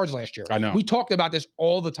 3 yards last year. I know. We talked about this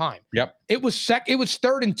all the time. Yep. It was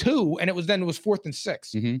 3rd and 2, and it was 4th and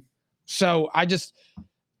 6. Mm-hmm. So I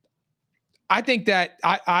think that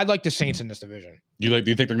I like the Saints in this division. Do you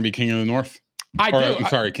think they're going to be king of the North? I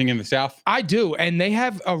do. King of the South. I do, and they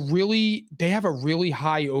have a really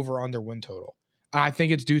high over/under win total. I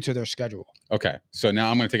think it's due to their schedule. Okay, so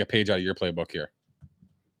now I'm going to take a page out of your playbook here.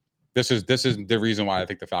 This is the reason why I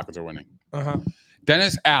think the Falcons are winning.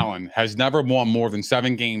 Dennis Allen has never won more than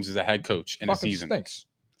 7 games as a head coach in a season. Thanks.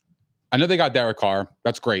 I know they got Derek Carr.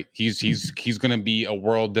 That's great. He's going to be a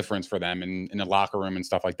world difference for them in the locker room and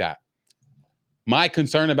stuff like that. My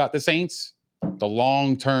concern about the Saints, the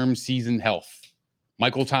long-term season health.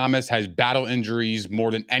 Michael Thomas has battled injuries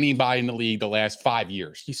more than anybody in the league the last 5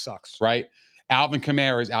 years. He sucks. Right? Alvin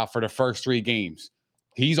Kamara is out for the first 3 games.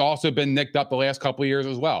 He's also been nicked up the last couple of years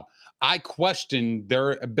as well. I question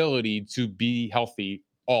their ability to be healthy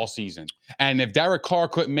all season. And if Derek Carr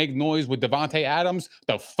couldn't make noise with Devontae Adams,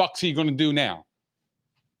 the fuck's he going to do now?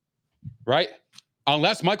 Right?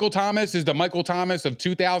 Unless Michael Thomas is the Michael Thomas of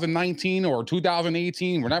 2019 or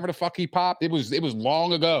 2018, whenever the fuck he popped, it was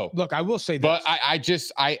long ago. Look, I will say this. But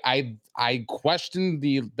I question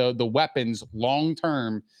the weapons long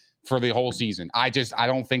term for the whole season. I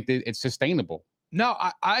don't think that it's sustainable. No,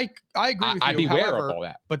 I agree with you. I'd be aware of all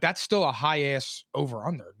that. But that's still a high ass over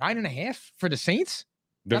under 9.5 for the Saints.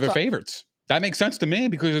 They're the favorites. That makes sense to me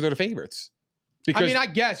because they're the favorites. Because, I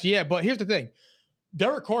guess, yeah. But here's the thing: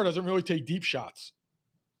 Derek Carr doesn't really take deep shots.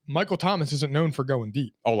 Michael Thomas isn't known for going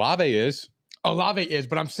deep. Olave is,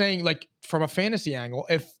 but I'm saying, like, from a fantasy angle,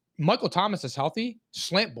 if Michael Thomas is healthy,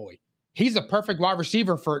 slant boy. He's a perfect wide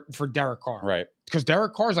receiver for Derek Carr. Right. Because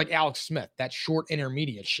Derek Carr is like Alex Smith, that short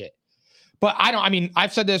intermediate shit. But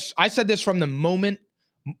I've said this from the moment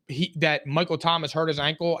that Michael Thomas hurt his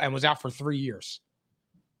ankle and was out for 3 years.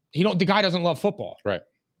 The guy doesn't love football. Right.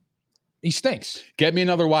 He stinks. Get me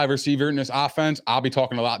another wide receiver in this offense. I'll be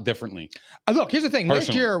talking a lot differently. Look, here's the thing.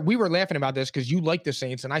 Last year, we were laughing about this because you like the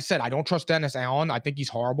Saints. And I said, I don't trust Dennis Allen. I think he's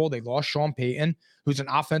horrible. They lost Sean Payton, who's an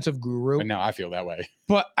offensive guru. And now I feel that way.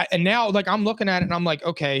 But now, like, I'm looking at it and I'm like,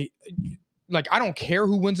 okay, like, I don't care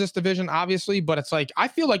who wins this division, obviously. But it's like, I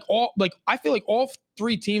feel like all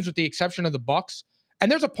 3 teams, with the exception of the Bucs.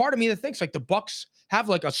 And there's a part of me that thinks like the Bucs have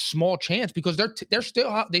like a small chance because they still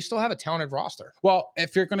have a talented roster. Well,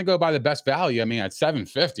 if you're going to go by the best value, I mean, at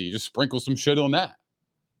 $750, just sprinkle some shit on that,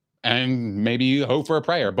 and maybe you hope for a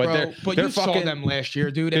prayer. But you saw them last year,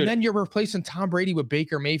 dude. And then you're replacing Tom Brady with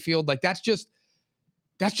Baker Mayfield. Like that's just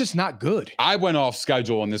not good. I went off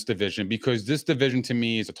schedule in this division because this division to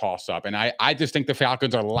me is a toss up, and I just think the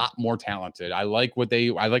Falcons are a lot more talented. I like what they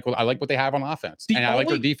have on offense, I like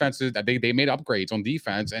their defenses. They made upgrades on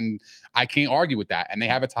defense, and I can't argue with that. And they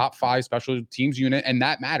have a top 5 special teams unit, and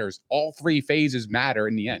that matters. All 3 phases matter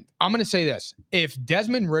in the end. I'm going to say this: if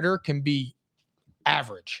Desmond Ridder can be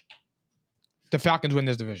average, the Falcons win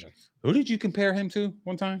this division. Who did you compare him to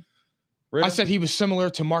one time? Ridder? I said he was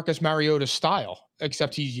similar to Marcus Mariota's style,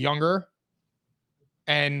 except he's younger.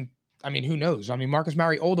 And I mean, who knows? I mean, Marcus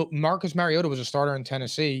Mariota was a starter in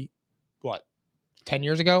Tennessee, 10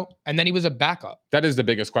 years ago? And then he was a backup. That is the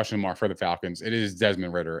biggest question mark for the Falcons. It is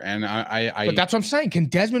Desmond Ridder. And But that's what I'm saying. Can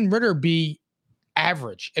Desmond Ridder be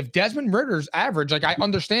average? If Desmond Ridder's average, like I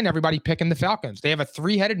understand everybody picking the Falcons. They have a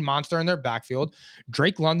 3-headed monster in their backfield.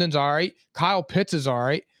 Drake London's all right. Kyle Pitts is all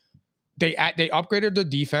right. They upgraded the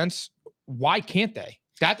defense. Why can't they?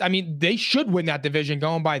 They should win that division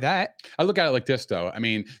going by that. I look at it like this, though. I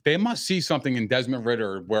mean, they must see something in Desmond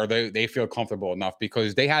Ridder where they feel comfortable enough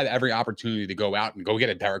because they had every opportunity to go out and go get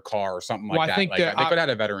a Derek Carr or something like that. They could have had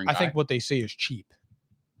a veteran guy. I think what they see is cheap.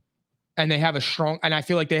 And I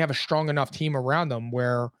feel like they have a strong enough team around them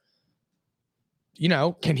where,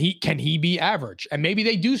 can he be average? And maybe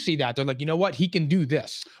they do see that. They're like, you know what? He can do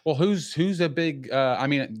this. Well, who's a big,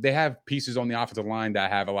 they have pieces on the offensive line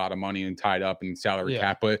that have a lot of money and tied up in salary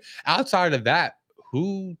cap, but outside of that,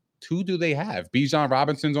 who who do they have? Bijan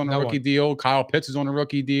Robinson's on a No rookie one. deal. Kyle Pitts is on a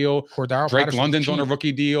rookie deal. Cordaro Drake Patterson's London's on a cheap.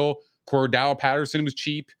 rookie deal. Cordell Patterson was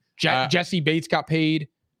cheap. Jesse Bates got paid.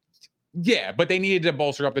 Yeah, but they needed to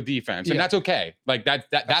bolster up the defense, and Yeah. that's okay. Like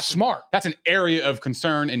that's smart. That's an area of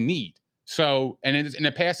concern and need. So, and in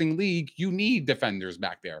a passing league, you need defenders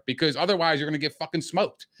back there because otherwise you're going to get fucking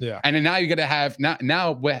smoked. Yeah. And then now you're going to have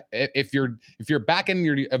now if your back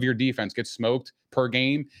end of your defense gets smoked per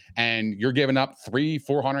game and you're giving up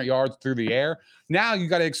 300-400 yards through the air, now you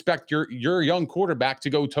got to expect your young quarterback to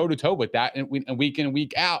go toe to toe with that and week in and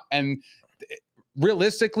week out. And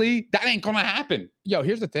realistically, that ain't going to happen. Yo,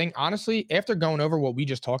 here's the thing. Honestly, after going over what we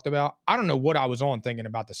just talked about, I don't know what I was on thinking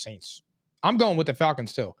about the Saints. I'm going with the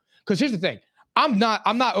Falcons too. Because here's the thing. I'm not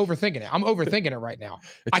overthinking it. I'm overthinking it right now.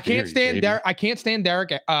 I can't stand Derek. I can't stand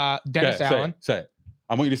Dennis Allen. Say it.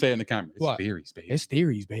 I want you to say it in the camera. It's What? theories, baby. It's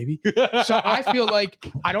theories, baby. So I feel like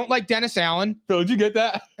I don't like Dennis Allen. Phil, did you get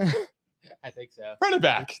that? I think so. Run it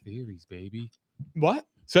back. It's Theories, baby. What?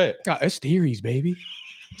 Say it. It's theories, baby.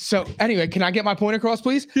 So anyway, can I get my point across,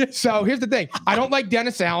 please? So here's the thing. I don't like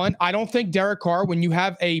Dennis Allen. I don't think Derek Carr, when you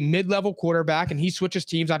have a mid-level quarterback and he switches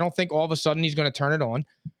teams, I don't think all of a sudden he's going to turn it on.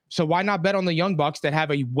 So why not bet on the Young Bucks that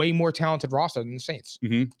have a way more talented roster than the Saints?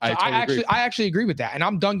 Mm-hmm. I actually agree with that. And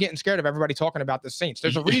I'm done getting scared of everybody talking about the Saints.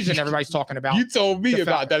 There's a reason everybody's talking about. You told me the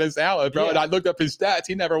about Dennis Allen, bro. Yeah. And I looked up his stats.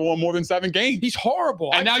 He never won more than 7 games. He's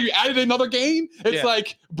horrible. And now you added another game? It's Yeah.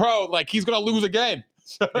 like, bro, like he's going to lose again.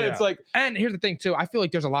 So it's like. And here's the thing, too. I feel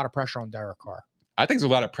like there's a lot of pressure on Derek Carr. I think there's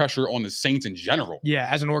a lot of pressure on the Saints in general. Yeah,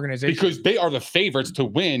 as an organization. Because they are the favorites to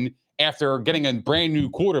win after getting a brand new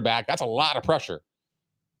quarterback. That's a lot of pressure.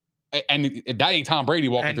 And that ain't Tom Brady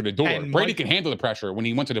walking through the door. Brady can handle the pressure when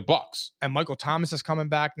he went to the Bucks. And Michael Thomas is coming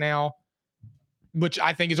back now, which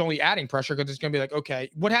I think is only adding pressure because it's going to be like, okay,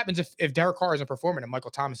 what happens if Derek Carr isn't performing and Michael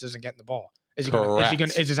Thomas isn't getting the ball? Is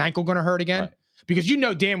his ankle going to hurt again? Right. Because you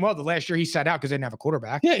know damn well the last year he sat out because they didn't have a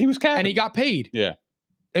quarterback. Yeah, he was capped. And he got paid. Yeah.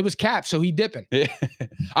 It was capped, so he dipping.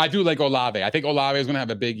 I do like Olave. I think Olave is going to have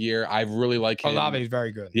a big year. I really like him. Olave is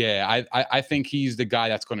very good. Yeah, I think he's the guy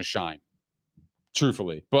that's going to shine.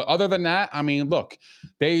 Truthfully. But other than that, I mean, look,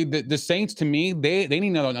 the Saints, to me, they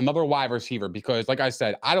need another wide receiver because, like I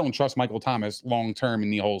said, I don't trust Michael Thomas long-term in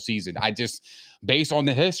the whole season. I just, based on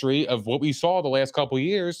the history of what we saw the last couple of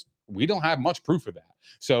years, we don't have much proof of that.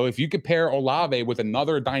 So if you could pair Olave with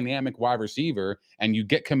another dynamic wide receiver and you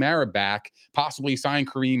get Kamara back, possibly sign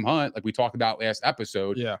Kareem Hunt, like we talked about last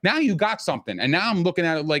episode, now you got something. And now I'm looking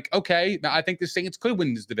at it like, okay, I think the Saints could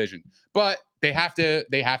win this division, but they have to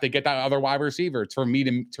get that other wide receiver for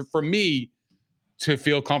me to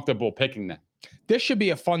feel comfortable picking them. This should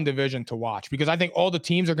be a fun division to watch because I think all the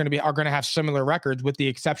teams are going to have similar records with the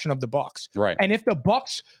exception of the Bucks. Right. And if the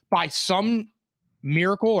Bucks by some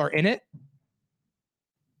miracle are in it,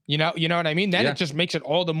 you know what I mean? Then it just makes it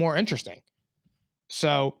all the more interesting.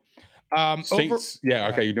 So, Saints,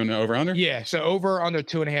 okay, you're doing the over under? Yeah, so over under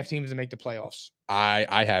 2.5 teams to make the playoffs.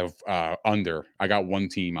 I have under. I got one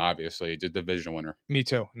team, obviously, the division winner. Me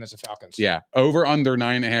too, and that's the Falcons. Yeah, over under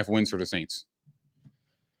 9.5 wins for the Saints.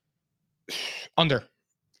 Under.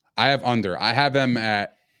 I have under. I have them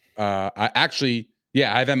at. I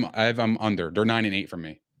have them under. They're 9-8 for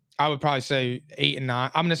me. I would probably say 8 and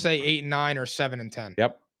 9. I'm going to say 8 and 9 or 7 and 10.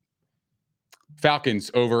 Yep. Falcons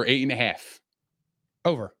over 8.5.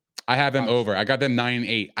 Over. I have them over. I got them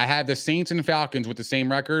 9-8. I had the Saints and Falcons with the same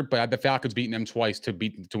record, but I had the Falcons beating them twice to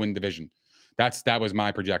win division. That was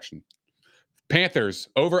my projection. Panthers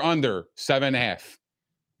over under 7.5.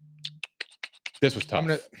 This was tough.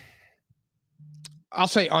 I'll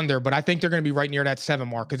say under, but I think they're going to be right near that 7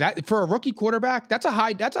 mark because that for a rookie quarterback, that's a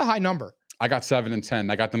high number. I got 7 and 10.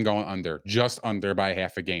 I got them going under, just under by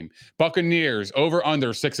half a game. Buccaneers over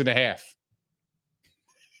under 6.5.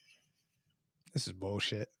 This is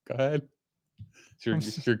bullshit. Go ahead.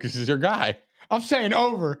 This is your guy. I'm saying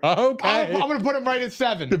over. Okay. I'm going to put him right at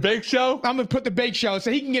 7. The Bake Show? I'm going to put the Bake Show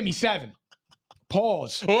so he can give me 7.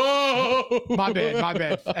 Pause. Whoa. My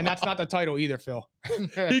bad. And that's not the title either, Phil.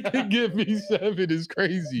 He can give me 7 is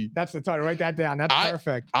crazy. That's the title. Write that down. That's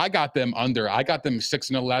perfect. I got them under. I got them 6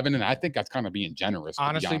 and 11, and I think that's kind of being generous.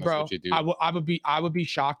 Honestly, bro, with you, I would be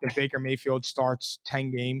shocked if Baker Mayfield starts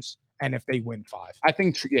 10 games and if they win 5. I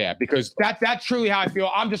think because that's truly how I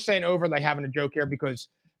feel. I'm just saying over, like having a joke here because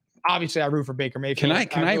obviously I root for Baker Mayfield.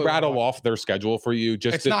 Can I rattle off their schedule for you?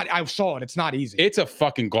 I saw it. It's not easy. It's a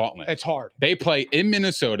fucking gauntlet. It's hard. They play in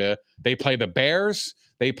Minnesota. They play the Bears.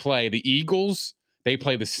 They play the Eagles. They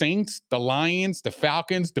play the Saints, the Lions, the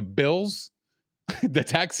Falcons, the Bills, the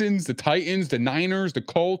Texans, the Titans, the Niners, the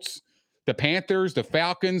Colts, The Panthers, the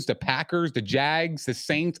Falcons, the Packers, the Jags, the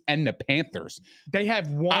Saints, and the Panthers. They have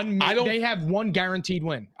one. I don't- They have one guaranteed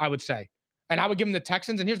win, I would say, and I would give them the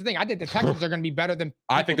Texans. And here's the thing: I think the Texans are going to be better than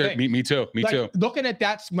I think people they're me too. Me Like, too. Looking at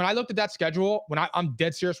that, when I looked at that schedule, I'm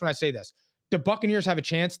dead serious when I say this: the Buccaneers have a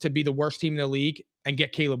chance to be the worst team in the league and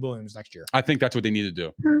get Caleb Williams next year. I think that's what they need to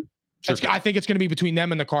do. I think it's going to be between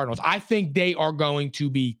them and the Cardinals. I think they are going to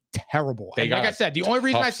be terrible. They And like got I said, the only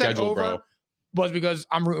reason tough I said schedule, over bro. was because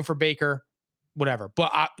I'm rooting for Baker, whatever.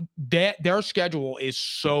 But their schedule is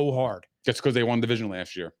so hard. That's because they won division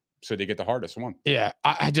last year, so they get the hardest one. Yeah,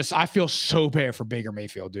 I feel so bad for Baker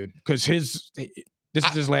Mayfield, dude, because this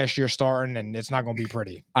is his last year starting, and it's not going to be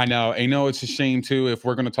pretty. I know it's a shame too. If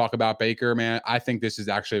we're going to talk about Baker, man, I think this is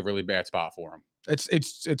actually a really bad spot for him. It's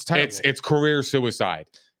terrible. It's career suicide.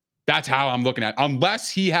 That's how I'm looking at it.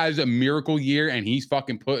 Unless he has a miracle year and he's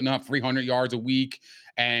fucking putting up 300 yards a week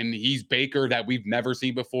and he's Baker that we've never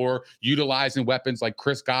seen before, utilizing weapons like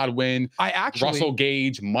Chris Godwin, Russell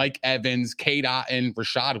Gage, Mike Evans, K. Dotton,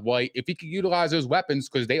 Rashad White. If he could utilize those weapons,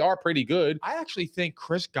 because they are pretty good. I actually think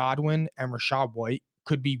Chris Godwin and Rashad White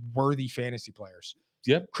could be worthy fantasy players.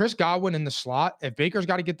 Yep. Chris Godwin in the slot. If Baker's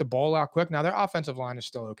got to get the ball out quick, now their offensive line is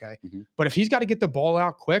still okay. Mm-hmm. But if he's got to get the ball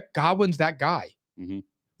out quick, Godwin's that guy. Mm-hmm.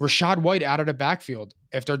 Rashad White out of the backfield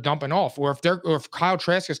if they're dumping off, or if Kyle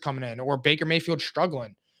Trask is coming in, or Baker Mayfield's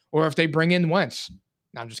struggling, or if they bring in Wentz.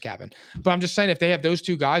 No, I'm just capping. But I'm just saying, if they have those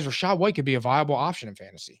two guys, Rashad White could be a viable option in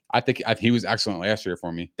fantasy. I think he was excellent last year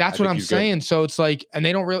for me. That's what I'm saying. Good. So it's like, and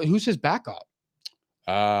they don't really. Who's his backup?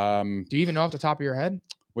 Do you even know off the top of your head?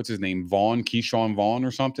 What's his name? Keyshawn Vaughn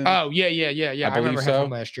or something? Oh, yeah. I remember him from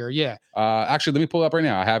last year. Yeah. Actually, let me pull it up right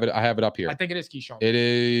now. I have it up here. I think it is Keyshawn. It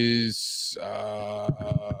is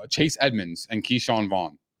Chase Edmonds and Keyshawn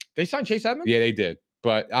Vaughn. They signed Chase Edmonds? Yeah, they did.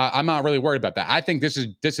 But I'm not really worried about that. I think this is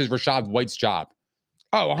Rashad White's job.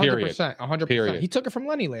 Oh, 100%. 100%. Period. He took it from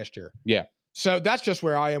Lenny last year. Yeah. So that's just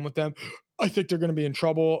where I am with them. I think they're going to be in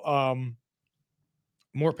trouble.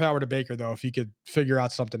 More power to Baker, though, if he could figure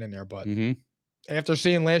out something in there. But after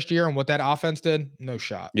seeing last year and what that offense did, no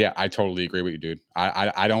shot. Yeah, I totally agree with you, dude.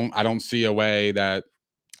 I don't see a way that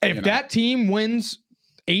if that team wins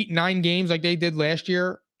 8-9 games like they did last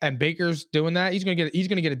year and Baker's doing that, he's gonna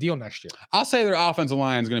get a deal next year. I'll say their offensive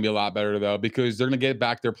line is gonna be a lot better though, because they're gonna get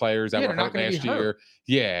back their players that were hurt last year.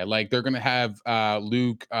 Yeah, like they're gonna have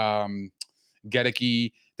Luke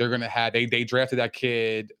Gedeke. They're gonna have they drafted that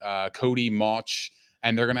kid Cody Mauch,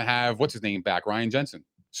 and they're gonna have what's his name back, Ryan Jensen.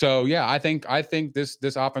 So yeah, I think this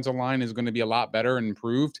offensive line is going to be a lot better and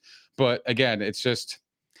improved. But again, it's just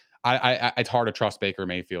it's hard to trust Baker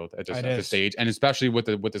Mayfield at this stage, and especially with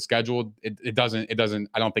the schedule, it doesn't.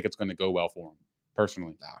 I don't think it's going to go well for him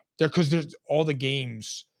personally. Because there's all the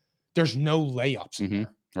games. There's no layups. In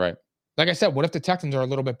there. Right. Like I said, what if the Texans are a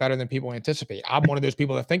little bit better than people anticipate? I'm one of those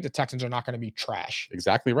people that think the Texans are not going to be trash.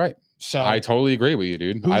 Exactly right. So I totally agree with you,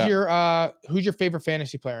 dude. Who's your favorite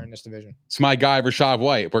fantasy player in this division? It's my guy, Rashad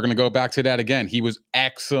White. We're gonna go back to that again. He was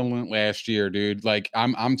excellent last year, dude. Like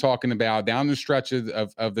I'm talking about down the stretch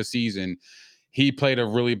of the season. He played a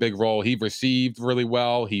really big role. He received really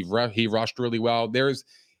well. He rushed really well.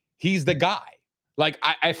 He's the guy. Like,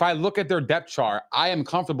 if I look at their depth chart, I am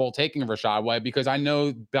comfortable taking Rashad White because I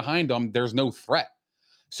know behind him there's no threat.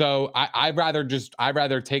 So I'd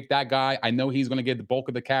rather take that guy. I know he's going to get the bulk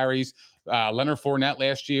of the carries. Leonard Fournette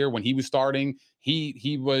last year, when he was starting,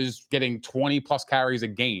 he was getting 20 plus carries a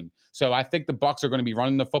game. So I think the Bucs are going to be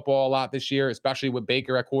running the football a lot this year, especially with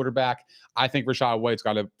Baker at quarterback. I think Rashad White's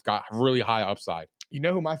got really high upside. You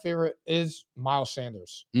know who my favorite is? Miles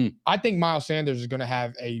Sanders. I think Miles Sanders is going to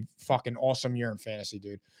have a fucking awesome year in fantasy,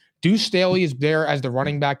 dude. Deuce Staley is there as the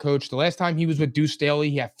running back coach. The last time he was with Deuce Staley,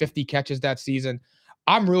 he had 50 catches that season.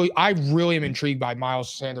 I really am intrigued by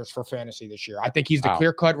Miles Sanders for fantasy this year. I think he's the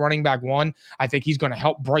clear-cut running back one. I think he's going to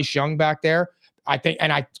help Bryce Young back there.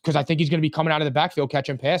 Because I think he's going to be coming out of the backfield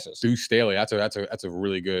catching passes. Deuce Staley, that's a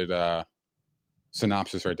really good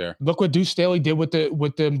synopsis right there. Look what Deuce Staley did with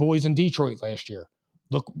the boys in Detroit last year.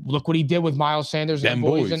 Look what he did with Miles Sanders and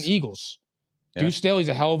boys and Eagles. Yeah. Deuce Staley's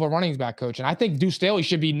a hell of a running back coach, and I think Deuce Staley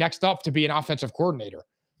should be next up to be an offensive coordinator.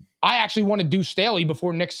 I actually wanted Deuce Staley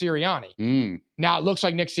before Nick Sirianni. Now it looks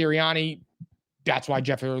like Nick Sirianni. That's why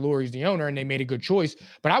Jeffrey Lurie's the owner, and they made a good choice.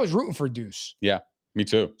 But I was rooting for Deuce. Yeah, me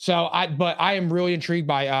too. So I am really intrigued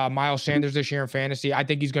by Miles Sanders this year in fantasy. I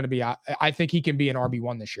think he's going to be. I think he can be an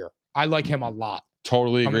RB1 this year. I like him a lot.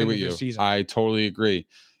 Totally agree with you. I totally agree.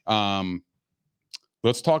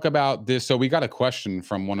 Let's talk about this. So we got a question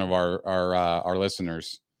from one of our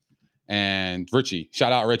listeners, and Richie.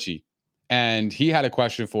 Shout out Richie. And he had a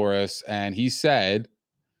question for us, and he said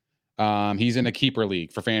he's in a keeper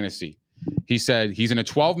league for fantasy. He said he's in a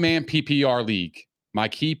 12-man PPR league. My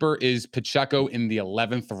keeper is Pacheco in the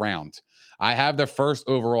 11th round. I have the first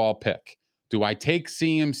overall pick. Do I take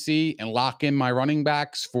CMC and lock in my running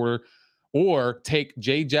backs or take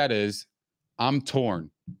Jay Jettas? I'm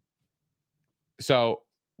torn. So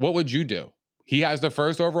what would you do? He has the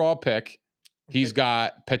first overall pick. He's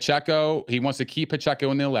got Pacheco. He wants to keep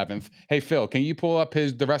Pacheco in the 11th. Hey, Phil, can you pull up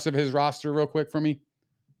the rest of his roster real quick for me?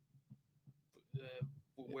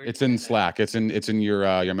 It's in Slack. It's in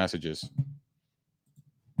your messages.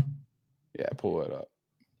 Yeah, pull it up.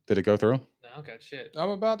 Did it go through? No, I don't got shit. I'm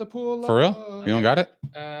about to pull For up. real? You don't got it?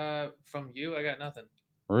 From you, I got nothing.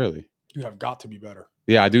 Really? You have got to be better.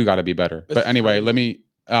 Yeah, I do got to be better. This But is anyway, crazy. let me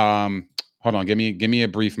hold on. Give me a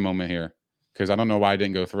brief moment here because I don't know why I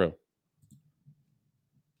didn't go through.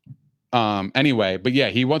 Anyway, but yeah,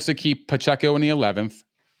 he wants to keep Pacheco in the 11th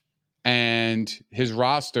and his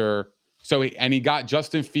roster. So he got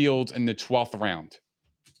Justin Fields in the 12th round,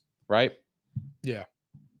 right? Yeah.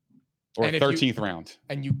 Or And if you- 13th round.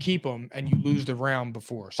 And you keep them and you lose the round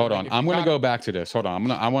before. So Hold like, on. if I'm you going to got- go back to this. Hold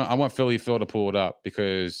on. I want Philly Phil to pull it up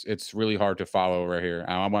because it's really hard to follow right here.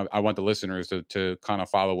 I want the listeners to kind of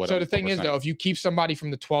follow what So I'm the thing what we're is, saying. though, if you keep somebody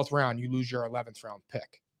from the 12th round, you lose your 11th round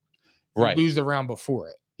pick. Right. You lose the round before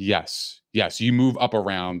it. Yes. You move up a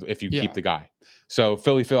round if you Yeah. keep the guy. So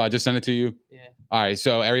Philly Phil, I just sent it to you. Yeah. All right.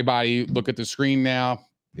 So everybody look at the screen now.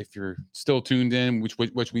 If you're still tuned in, which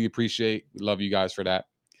we appreciate. We love you guys for that.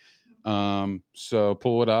 So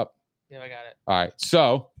pull it up. Yeah, I got it. All right.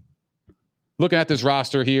 So looking at this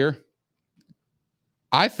roster here,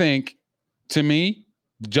 I think to me,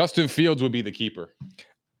 Justin Fields would be the keeper.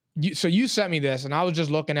 So you sent me this, and I was just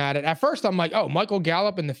looking at it. At first, I'm like, oh, Michael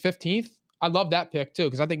Gallup in the 15th. I love that pick too,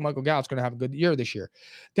 because I think Michael Gallup's going to have a good year this year.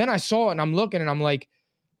 Then I saw it, and I'm looking, and I'm like,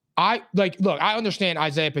 look, I understand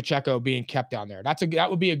Isaiah Pacheco being kept down there. That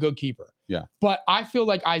would be a good keeper. Yeah. But I feel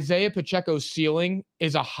like Isaiah Pacheco's ceiling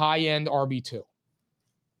is a high-end RB2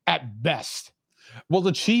 at best. Well,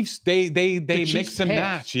 the Chiefs, they Chiefs mix and pass.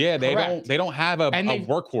 match. Yeah, they Correct. don't have a And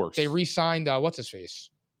workhorse. They re-signed what's his face?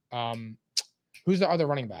 Who's the other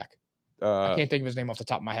running back? I can't think of his name off the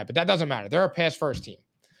top of my head, but that doesn't matter. They're a pass first team.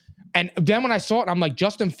 And then when I saw it, I'm like,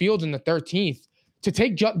 Justin Fields in the 13th. To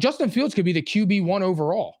take Justin Fields could be the QB1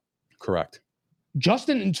 overall. Correct.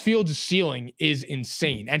 Justin Fields' ceiling is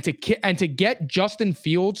insane. And to get Justin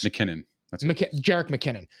Fields, McKinnon. That's Jerick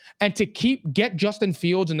McKinnon, and to get Justin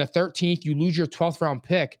Fields in the 13th, you lose your 12th round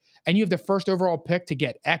pick, and you have the first overall pick to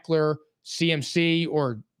get Eckler, CMC,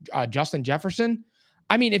 or Justin Jefferson.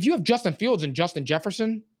 I mean, if you have Justin Fields and Justin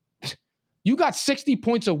Jefferson, you got 60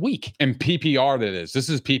 points a week. And PPR that is. This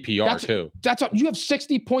is PPR too. That's what you have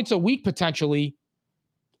 60 points a week potentially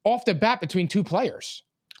off the bat between two players.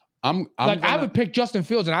 I would pick Justin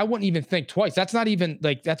Fields and I wouldn't even think twice. That's not even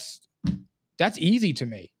like that's easy to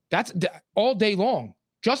me. That's all day long.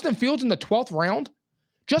 Justin Fields in the 12th round.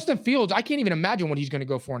 Justin Fields, I can't even imagine what he's going to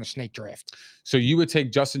go for in a snake draft. So you would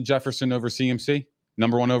take Justin Jefferson over CMC,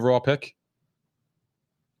 number 1 overall pick?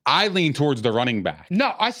 I lean towards the running back.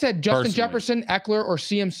 No, I said Justin Personally. Jefferson, Eckler, or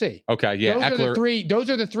CMC. Okay, yeah, Eckler. Those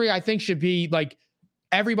are the three I think should be like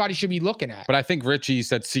everybody should be looking at. But I think Richie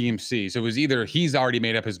said CMC, so it was either he's already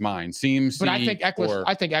made up his mind, CMC. But I think Eckler.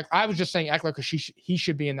 I was just saying Eckler because he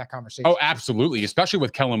should be in that conversation. Oh, absolutely, especially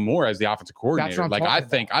with Kellen Moore as the offensive coordinator. That's what I'm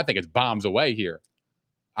talking I think it's bombs away here.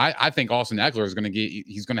 I think Austin Eckler is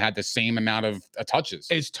going to have the same amount of touches.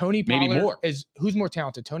 Is Tony Pollard, maybe more? Who's more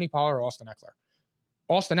talented, Tony Pollard or Austin Eckler?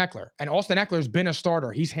 Austin Eckler. And Austin Eckler's been a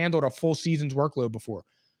starter. He's handled a full season's workload before.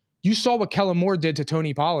 You saw what Kellen Moore did to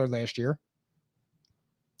Tony Pollard last year.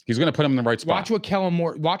 He's going to put him in the right spot. Watch what Kellen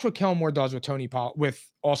Moore does with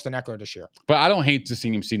with Austin Eckler this year. But I don't hate to see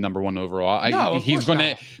CMC number 1 overall. He's going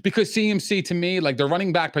to, because CMC to me, like the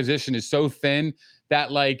running back position is so thin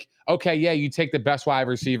that like, okay, yeah, you take the best wide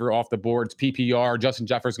receiver off the board. It's PPR. Justin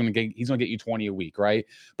Jefferson's he's going to get you 20 a week, right?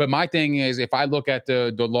 But my thing is, if I look at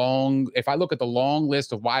the long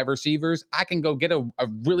list of wide receivers, I can go get a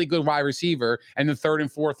really good wide receiver in the 3rd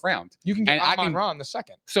and 4th round. You can get Amon-Ra in the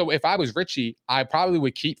 2nd. So if I was Richie, I probably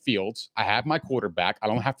would keep Fields. I have my quarterback. I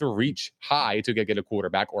don't have to reach high to get a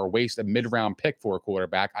quarterback or waste a mid-round pick for a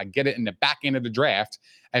quarterback. I get it in the back end of the draft,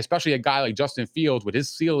 especially a guy like Justin Fields with his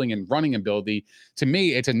ceiling and running ability. To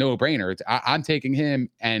me, it's a no-brainer. I'm taking him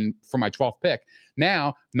and for my 12th pick.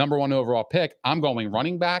 Now, number 1 overall pick, I'm going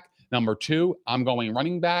running back. Number 2, I'm going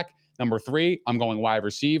running back. Number 3, I'm going wide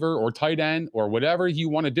receiver or tight end or whatever you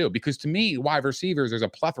want to do. Because to me, wide receivers, there's a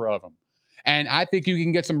plethora of them. And I think you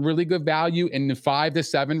can get some really good value in the 5 to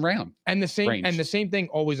 7 round. And the same thing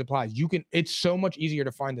always applies. It's so much easier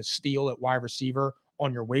to find a steal at wide receiver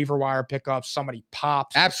on your waiver wire pickups. Somebody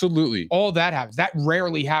pops. Absolutely. All that happens. That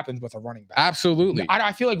rarely happens with a running back. Absolutely.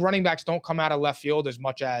 I feel like running backs don't come out of left field as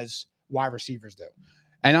much as wide receivers do.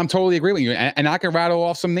 And I'm totally agree with you. And I can rattle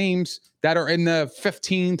off some names that are in the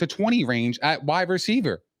 15 to 20 range at wide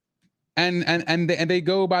receiver. And they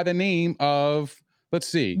go by the name of, let's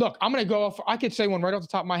see. Look, I'm going to go off. I could say one right off the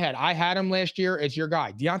top of my head. I had him last year. It's your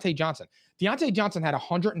guy, Deontay Johnson. Deontay Johnson had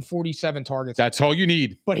 147 targets. That's all you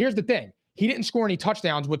need. But here's the thing. He didn't score any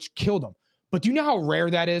touchdowns, which killed him. But do you know how rare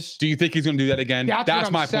that is? Do you think he's going to do that again? That's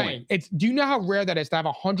my point. Do you know how rare that is to have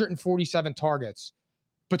 147 targets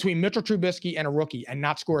between Mitchell Trubisky and a rookie and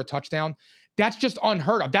not score a touchdown? That's just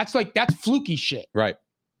unheard of. That's fluky shit. Right.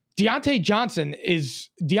 Deontay Johnson,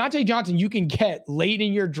 you can get late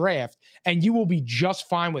in your draft and you will be just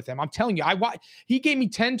fine with him. I'm telling you, he gave me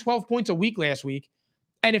 10, 12 points a week last week.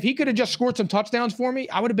 And if he could have just scored some touchdowns for me,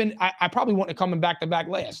 I probably wouldn't have come back to back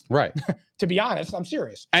last. Right. To be honest, I'm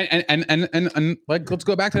serious. And like, let's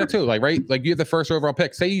go back to that too. Like, right. Like you have the first overall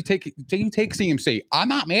pick. Say you take CMC. I'm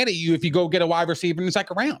not mad at you if you go get a wide receiver in the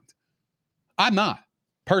second round. I'm not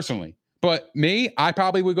personally. But me, I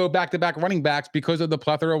probably would go back-to-back running backs because of the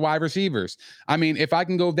plethora of wide receivers. I mean, if I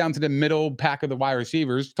can go down to the middle pack of the wide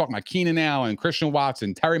receivers, talking about Keenan Allen, Christian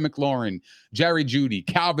Watson, Terry McLaurin, Jerry Jeudy,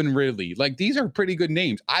 Calvin Ridley, like these are pretty good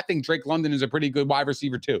names. I think Drake London is a pretty good wide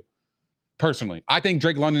receiver too. Personally, I think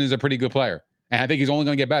Drake London is a pretty good player. And I think he's only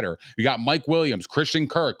going to get better. You got Mike Williams, Christian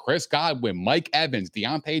Kirk, Chris Godwin, Mike Evans,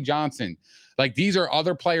 Deontay Johnson. Like these are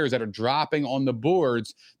other players that are dropping on the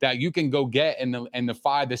boards that you can go get in the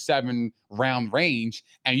 5 to 7 round range,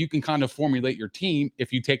 and you can kind of formulate your team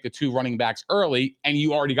if you take the 2 running backs early and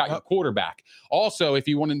you already got your quarterback. Also, if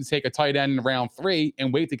you wanted to take a tight end in round 3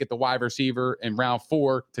 and wait to get the wide receiver in round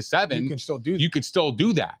 4 to 7, you can still do that. You could still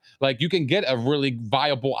do that. Like you can get a really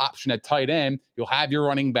viable option at tight end. You'll have your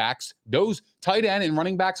running backs. Those tight end and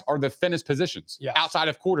running backs are the thinnest positions outside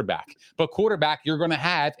of quarterback. But quarterback, you're going to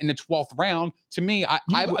have in the 12th round. To me,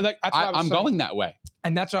 I'm going that way.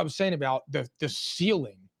 And that's what I was saying about the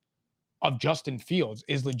ceiling of Justin Fields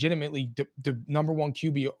is legitimately the number one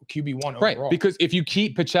QB1 overall. Right, because if you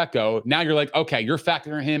keep Pacheco, now you're like, okay, you're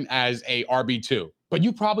factoring him as a RB2. But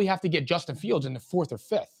you probably have to get Justin Fields in the 4th or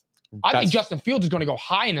 5th. I think Justin Fields is going to go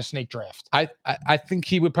high in the snake draft. I think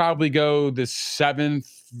he would probably go the 7th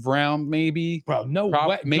round, maybe. Bro, no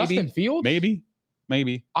way. Maybe, Justin Fields? Maybe.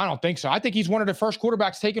 I don't think so. I think he's one of the first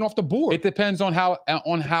quarterbacks taken off the board. It depends on how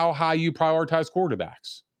high you prioritize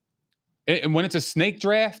quarterbacks. And when it's a snake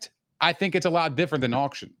draft, I think it's a lot different than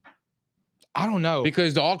auction. I don't know.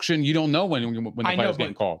 Because the auction, you don't know when the player's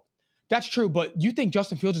getting called. That's true, but you think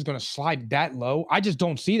Justin Fields is going to slide that low? I just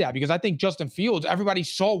don't see that because I think Justin Fields, everybody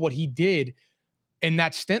saw what he did in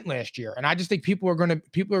that stint last year, and I just think people are going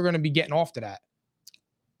to be getting off to that.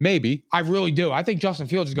 Maybe. I really do. I think Justin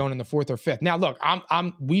Fields is going in the 4th or 5th. Now, look,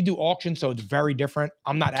 we do auctions, so it's very different.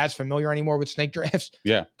 I'm not as familiar anymore with snake drafts.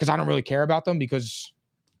 Yeah, because I don't really care about them because.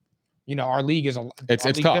 Our league is it's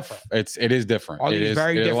tough. Different. It is different. Our league is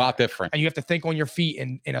very different. A lot different. And you have to think on your feet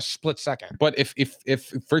in a split second. But if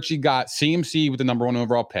Fritchie got CMC with the number 1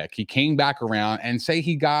 overall pick, he came back around and say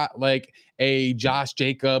he got like a Josh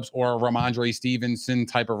Jacobs or a Ramondre Stevenson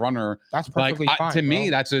type of runner. That's perfectly fine. To me,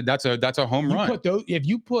 that's a home run. If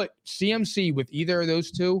you put CMC with either of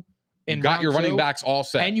those two, you got your running backs all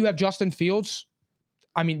set, and you have Justin Fields.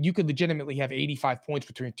 I mean, you could legitimately have 85 points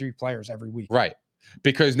between 3 players every week. Right.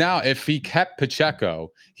 Because now if he kept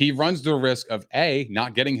Pacheco, he runs the risk of A,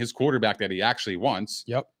 not getting his quarterback that he actually wants.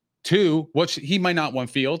 Yep. 2, which he might not want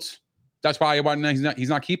Fields. That's probably why he's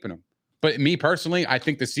not keeping him. But me personally, I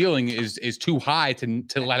think the ceiling is too high to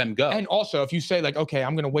let him go. And also, if you say like, okay,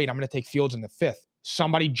 I'm going to wait, I'm going to take Fields in the 5th.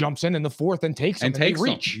 Somebody jumps in the 4th and takes him and they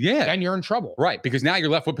reach. Yeah. Then you're in trouble. Right. Because now you're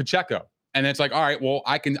left with Pacheco. And it's like, all right, well,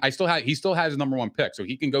 he still has his number 1 pick. So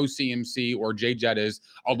he can go CMC or Jay Jettas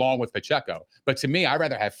along with Pacheco. But to me, I'd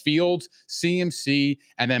rather have Fields, CMC,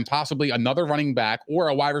 and then possibly another running back or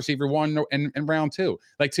a wide receiver 1 in round 2.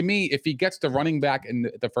 Like to me, if he gets the running back in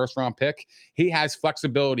the 1st round pick, he has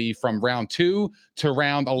flexibility from round 2 to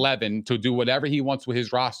round 11 to do whatever he wants with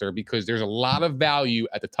his roster because there's a lot of value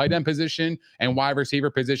at the tight end position and wide receiver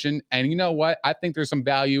position. And you know what? I think there's some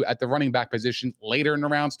value at the running back position later in the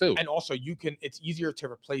rounds too. And also, it's easier to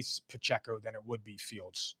replace Pacheco than it would be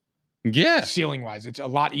Fields. Yeah. Ceiling wise, it's a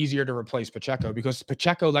lot easier to replace Pacheco because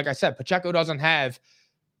Pacheco, like I said, Pacheco doesn't have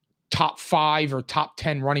top 5 or top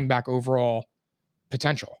 10 running back overall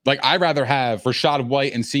potential. Like I'd rather have Rachaad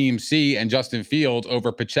White and CMC and Justin Fields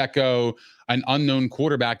over Pacheco, an unknown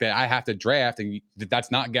quarterback that I have to draft and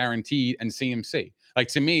that's not guaranteed, and CMC. Like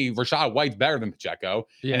to me, Rachaad White's better than Pacheco.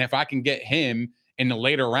 Yeah. And if I can get him in the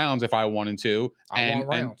later rounds if I wanted to. I want And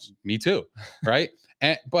rounds. me too, right?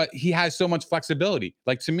 But he has so much flexibility.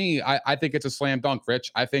 Like to me, I think it's a slam dunk,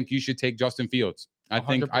 Rich. I think you should take Justin Fields. I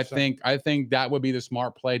think 100%. that would be the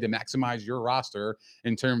smart play to maximize your roster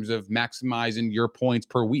in terms of maximizing your points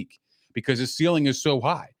per week because his ceiling is so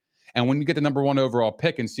high. And when you get the number 1 overall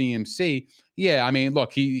pick in CMC, yeah, I mean,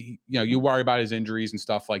 look, you worry about his injuries and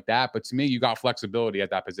stuff like that. But to me, you got flexibility at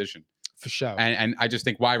that position. For sure. And I just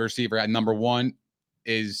think wide receiver at number 1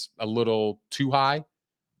 is a little too high,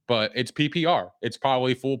 but it's PPR. It's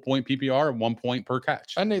probably full point PPR, 1 point per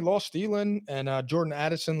catch. And they lost Thielen, and Jordan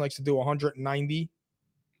Addison likes to do 190.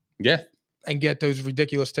 Yeah. And get those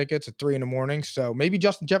ridiculous tickets at 3 a.m. So maybe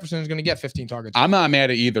Justin Jefferson is going to get 15 targets. I'm not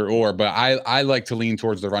mad at either or, but I like to lean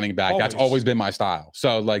towards the running back. That's always been my style.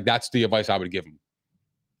 So like that's the advice I would give him.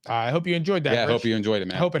 I hope you enjoyed that. Yeah, Rich. I hope you enjoyed it,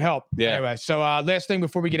 man. I hope it helped. Yeah. Anyway, so last thing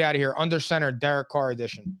before we get out of here, under center, Derek Carr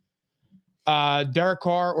edition. Derek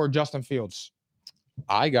Carr or Justin Fields?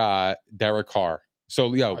 I got Derek Carr. So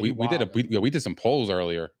we did some polls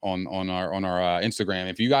earlier on our Instagram.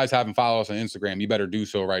 If you guys haven't followed us on Instagram, you better do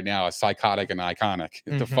so right now. It's psychotic and iconic.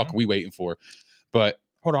 What the fuck are we waiting for? But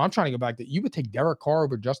hold on, I'm trying to go back to you would take Derek Carr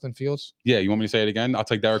over Justin Fields? Yeah, you want me to say it again? I'll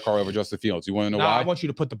take Derek Carr over Justin Fields. You want to know why? I want you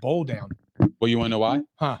to put the bowl down. Well, you want to know why?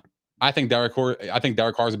 Huh? I think Derek Carr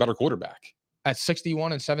is a better quarterback. At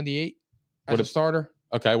 61 and 78 as a starter.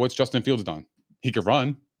 Okay, what's Justin Fields done? He could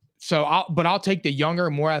run. So I'll take the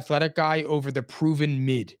younger, more athletic guy over the proven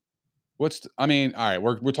mid. All right,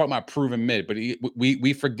 we're talking about proven mid, but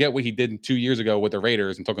we forget what he did 2 years ago with the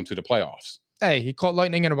Raiders and took them to the playoffs. Hey, he caught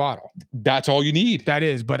lightning in a bottle. That's all you need. That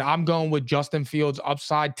is, but I'm going with Justin Fields'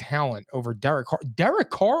 upside talent over Derek Carr.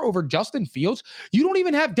 Derek Carr over Justin Fields? You don't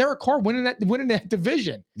even have Derek Carr winning that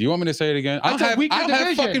division. Do you want me to say it again? That's a weaker division.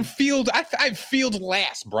 have fucking Fields. I have Fields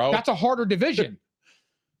last, bro. That's a harder division.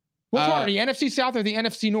 What's harder, the NFC South or the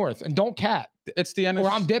NFC North? And don't cat. It's the NFC. Or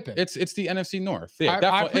I'm dipping. It's the NFC North. Yeah,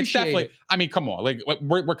 I appreciate it. I mean, come on. Like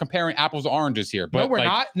we're comparing apples to oranges here. But no, we're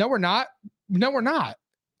not. No, we're not. No, we're not.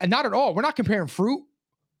 And not at all. We're not comparing fruit.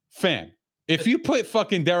 Fan. If you put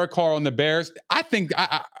fucking Derek Carr on the Bears, I think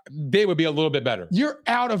they would be a little bit better. You're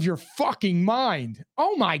out of your fucking mind.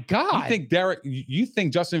 Oh my God. You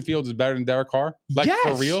think Justin Fields is better than Derek Carr? Like yes.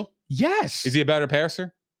 For real? Yes. Is he a better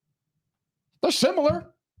passer? They're similar.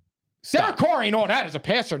 Derek Carr ain't all that as a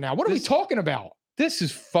passer now. What are we talking about? This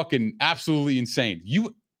is fucking absolutely insane.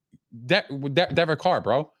 Derek Carr,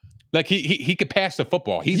 bro. Like he could pass the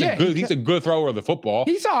football. He's a good thrower of the football.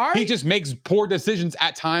 He's all right. He just makes poor decisions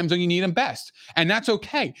at times when you need him best. And that's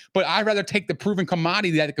okay. But I'd rather take the proven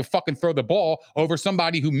commodity that could fucking throw the ball over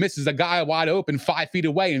somebody who misses a guy wide open 5 feet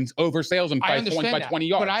away and oversails him by 20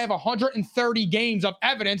 yards. But I have 130 games of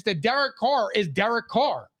evidence that Derek Carr is Derek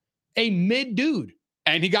Carr, a mid dude.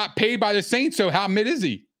 And he got paid by the Saints, so how mid is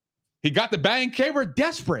he? He got the bank. They were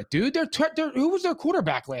desperate, dude. Who was their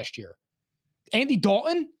quarterback last year? Andy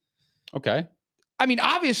Dalton? Okay. I mean,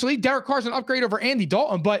 obviously, Derek Carr's an upgrade over Andy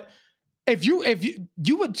Dalton, but if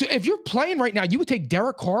you're playing right now, you would take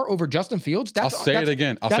Derek Carr over Justin Fields. I'll say it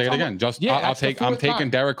again. I'm taking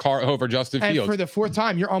Derek Carr over Justin Fields. And for the fourth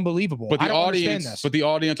time, you're unbelievable. But the audience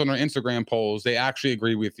on our Instagram polls, they actually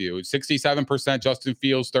agree with you. 67% Justin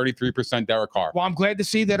Fields, 33% Derek Carr. Well, I'm glad to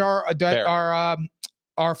see that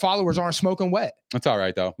our followers aren't smoking wet. That's all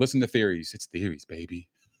right though. Listen to theories. It's theories, baby.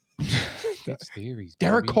 That's theories.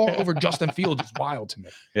 Derek Carr over Justin Fields is wild to me.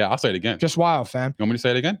 Yeah, I'll say it again. Just wild, fam. You want me to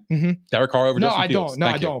say it again? Mm-hmm. Derek Carr over Justin Fields. No,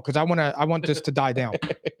 I don't, because I want this to die down.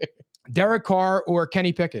 Derek Carr or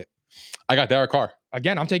Kenny Pickett? I got Derek Carr.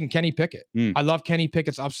 Again, I'm taking Kenny Pickett. I love Kenny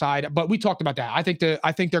Pickett's upside, but we talked about that. I think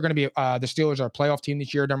they're going to be the Steelers are a playoff team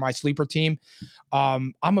this year. They're my sleeper team.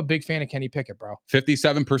 I'm a big fan of Kenny Pickett, bro.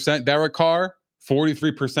 57% Derek Carr,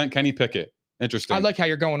 43% Kenny Pickett. Interesting. I like how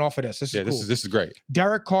you're going off of this. This is cool. This is great.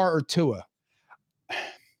 Derek Carr or Tua?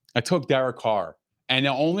 I took Derek Carr. And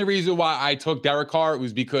the only reason why I took Derek Carr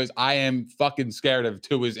was because I am fucking scared of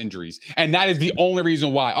Tua's injuries. And that is the only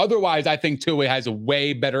reason why. Otherwise, I think Tua has a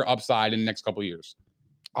way better upside in the next couple of years.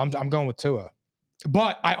 I'm going with Tua.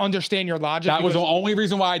 But I understand your logic. That was the only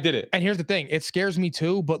reason why I did it. And here's the thing. It scares me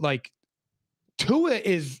too, but like Tua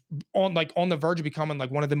is on the verge of becoming like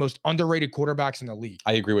one of the most underrated quarterbacks in the league.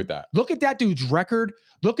 I agree with that. Look at that dude's record.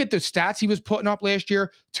 Look at the stats he was putting up last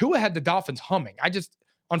year. Tua had the Dolphins humming.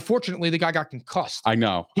 Unfortunately, the guy got concussed. I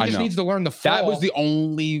know. He just needs to learn to fall. That was the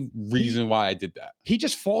only reason why I did that. He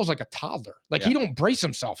just falls like a toddler. He don't brace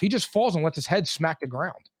himself. He just falls and lets his head smack the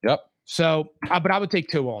ground. Yep. So, but I would take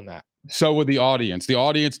Tua on that. So would the audience. The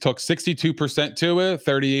audience took 62% Tua,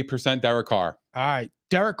 38% Derek Carr. All right.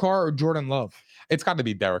 Derek Carr or Jordan Love? It's got to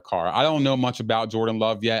be Derek Carr. I don't know much about Jordan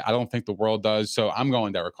Love yet. I don't think the world does. So I'm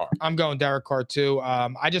going Derek Carr. I'm going Derek Carr too.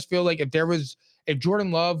 I just feel like if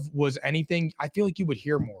Jordan Love was anything, I feel like you would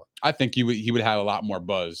hear more. I think he would have a lot more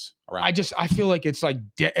buzz around. I feel like it's like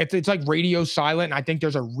it's like radio silent. And I think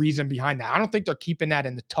there's a reason behind that. I don't think they're keeping that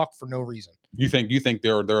in the tuck for no reason. You think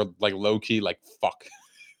they're like low key like fuck?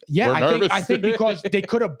 Yeah, I think because they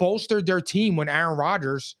could have bolstered their team when Aaron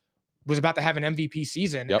Rodgers was about to have an MVP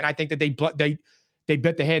season, and I think that they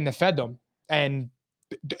bit the hand that fed them, and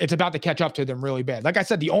it's about to catch up to them really bad. Like I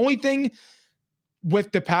said, the only thing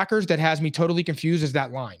with the Packers that has me totally confused is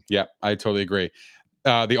that line. Yeah, I totally agree.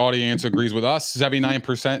 The audience agrees with us.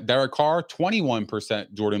 79% Derek Carr,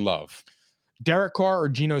 21% Jordan Love. Derek Carr or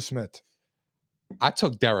Geno Smith? I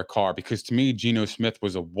took Derek Carr because to me, Geno Smith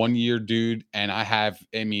was a one-year dude, and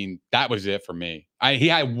that was it for me. He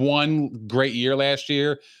had one great year last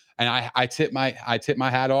year, and I tip my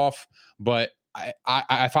hat off. But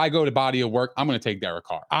if I go to body of work, I'm going to take Derek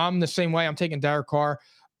Carr. I'm the same way. I'm taking Derek Carr.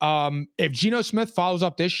 If Geno Smith follows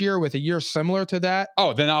up this year with a year similar to that,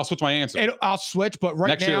 then I'll switch my answer. I'll switch, but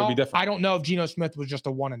next year it'll be different. I don't know if Geno Smith was just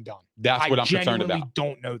a one and done. That's what I'm concerned about. I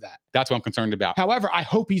don't know that. That's what I'm concerned about. However, I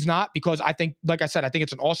hope he's not, because I think, like I said, I think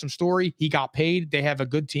it's an awesome story. He got paid. They have a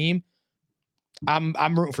good team. I'm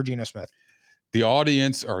rooting for Geno Smith. The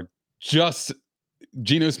audience are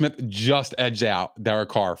Geno Smith just edged out Derek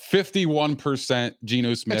Carr. 51%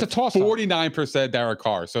 Geno Smith. It's a toss-up. 49% Derek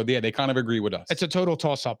Carr. So yeah, they kind of agree with us. It's a total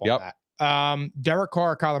toss-up on that. Derek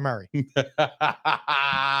Carr or Kyler Murray?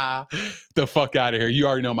 The fuck out of here. You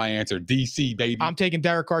already know my answer. DC, baby. I'm taking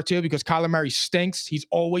Derek Carr too, because Kyler Murray stinks. He's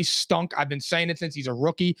always stunk. I've been saying it since he's a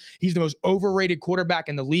rookie. He's the most overrated quarterback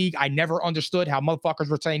in the league. I never understood how motherfuckers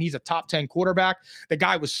were saying he's a top 10 quarterback. The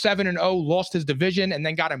guy was 7-0, lost his division, and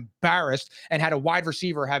then got embarrassed and had a wide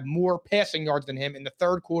receiver have more passing yards than him in the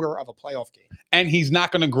third quarter of a playoff game. And he's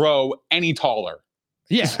not going to grow any taller.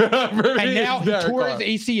 Yeah. And now he tore his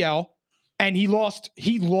ACL. And he lost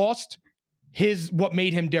what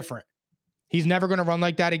made him different. He's never going to run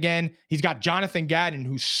like that again. He's got Jonathan Gannon,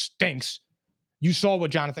 who stinks. You saw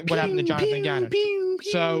what happened to Jonathan Gannon.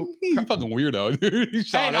 So he's a fucking weirdo, dude.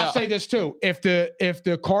 And I'll say this too: if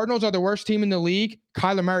the Cardinals are the worst team in the league,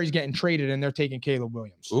 Kyler Murray's getting traded, and they're taking Caleb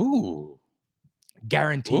Williams. Ooh,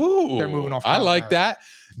 guaranteed. Ooh, they're moving off. I like that.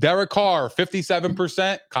 Derek Carr,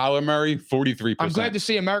 57%. Kyler Murray, 43%. I'm glad to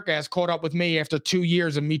see America has caught up with me after 2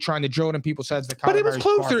 years of me trying to drill it in people's heads that Kyler But it was Murray's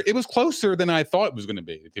closer. garbage. It was closer than I thought it was going to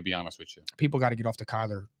be, to be honest with you. People got to get off the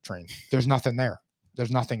Kyler train. There's nothing there.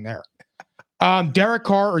 Derek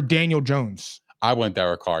Carr or Daniel Jones? I went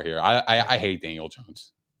Derek Carr here. I hate Daniel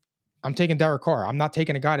Jones. I'm taking Derek Carr. I'm not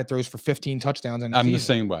taking a guy that throws for 15 touchdowns. I'm the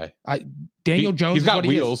same way. Daniel Jones. He's got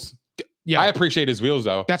wheels. Yeah, I appreciate his wheels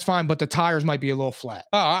though. That's fine, but the tires might be a little flat.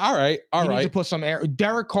 Oh, all right. You need to put some air.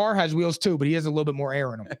 Derek Carr has wheels too, but he has a little bit more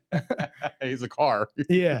air in him. He's a car.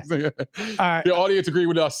 Yeah. All right. The audience agree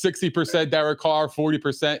with us. 60% Derek Carr,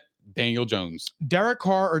 40% Daniel Jones. Derek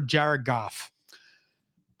Carr or Jared Goff?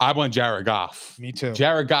 I want Jared Goff. Me too.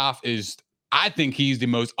 Jared Goff I think he's the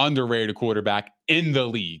most underrated quarterback in the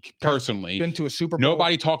league, personally. Been to a Super Bowl.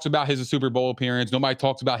 Nobody talks about his Super Bowl appearance. Nobody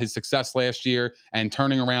talks about his success last year and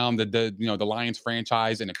turning around the Lions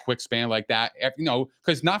franchise in a quick span like that.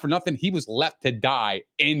 Because not for nothing, he was left to die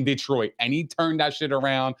in Detroit, and he turned that shit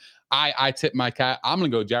around. I tip my cap. I'm gonna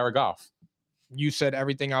go Jared Goff. You said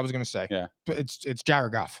everything I was going to say. Yeah. It's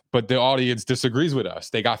Jared Goff. But the audience disagrees with us.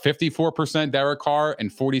 They got 54% Derek Carr and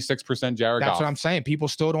 46% Jared Goff. That's what I'm saying. People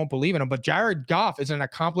still don't believe in him. But Jared Goff is an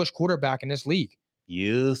accomplished quarterback in this league.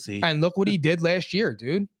 You'll see. And look what he did last year,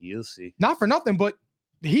 dude. You'll see. Not for nothing, but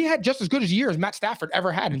he had just as good a year as Matt Stafford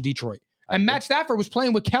ever had in Detroit. And Matt Stafford was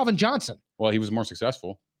playing with Calvin Johnson. Well, he was more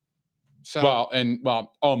successful. So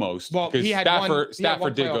almost. Well, because he had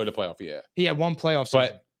Stafford did go to playoff, yeah. He had one playoff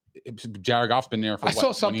season. But Jared Goff's been there for I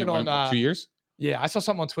saw something on 2 years. Yeah, I saw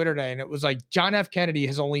something on Twitter today, and it was like John F. Kennedy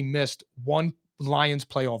has only missed one Lions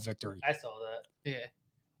playoff victory. I saw that. Yeah.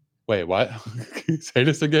 Wait, what? Say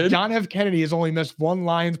this again. John F. Kennedy has only missed one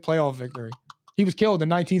Lions playoff victory. He was killed in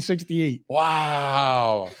 1968.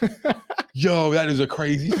 Wow. Yo, that is a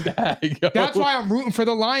crazy stat. That's why I'm rooting for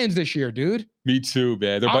the Lions this year, dude. Me too,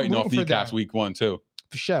 man. They're biting off kneecaps week 1 too.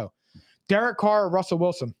 For sure. Derek Carr or Russell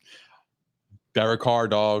Wilson? Derek Carr,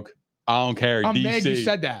 dog. I don't care. I'm DC. mad you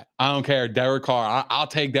said that. I don't care. Derek Carr. I'll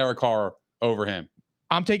take Derek Carr over him.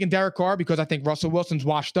 I'm taking Derek Carr because I think Russell Wilson's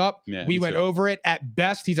washed up. Yeah, we went over it. At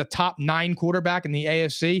best, he's a top 9 quarterback in the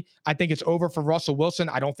AFC. I think it's over for Russell Wilson.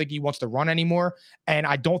 I don't think he wants to run anymore. And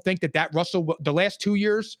I don't think that the last 2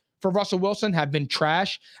 years for Russell Wilson have been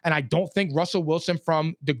trash. And I don't think Russell Wilson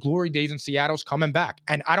from the glory days in Seattle is coming back.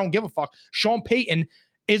 And I don't give a fuck. Sean Payton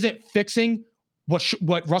isn't fixing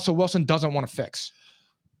what Russell Wilson doesn't want to fix.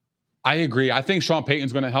 I agree. I think Sean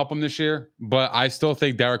Payton's going to help him this year, but I still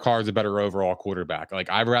think Derek Carr is a better overall quarterback. Like,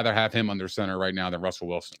 I'd rather have him under center right now than Russell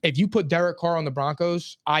Wilson. If you put Derek Carr on the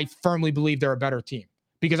Broncos, I firmly believe they're a better team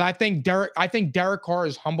because I think Derek Carr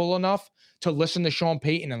is humble enough to listen to Sean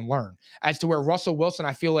Payton and learn. As to where Russell Wilson,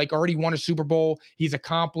 I feel like already won a Super Bowl. He's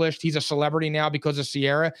accomplished. He's a celebrity now because of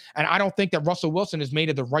Sierra. And I don't think that Russell Wilson is made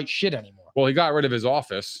of the right shit anymore. Well, he got rid of his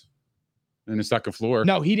office in the second floor.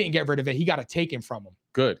 No, he didn't get rid of it. He got it taken from him.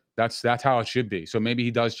 Good. That's how it should be. So maybe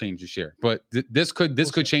he does change this year. But this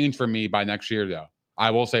could change for me by next year, though. I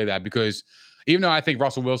will say that because even though I think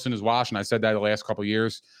Russell Wilson is washed, and I said that the last couple of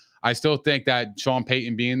years, I still think that Sean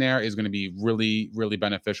Payton being there is going to be really, really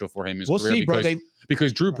beneficial for him in his career. See, bro.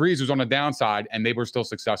 Because Drew Brees was on the downside, and they were still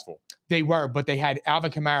successful. They were, but they had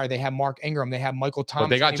Alvin Kamara, they had Mark Ingram, they had Michael Thomas. But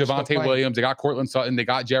they got Javonte Williams, they got Cortland Sutton, they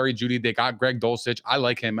got Jerry Jeudy, they got Greg Dulcich. I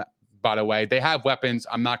like him, by the way. They have weapons.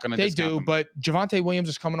 I'm not going to discount them. But Javonte Williams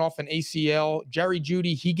is coming off an ACL. Jerry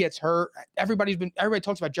Jeudy, he gets hurt. Everybody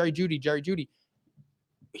talks about Jerry Jeudy.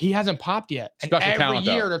 He hasn't popped yet. And Special every talent,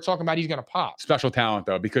 year though. They're talking about he's going to pop. Special talent,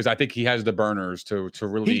 though, because I think he has the burners to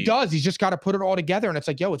really. He does. He's just got to put it all together. And it's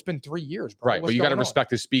like, yo, it's been 3 years, bro. Right, but you got to respect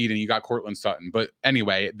his speed, and you got Cortland Sutton. But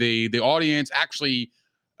anyway, the audience actually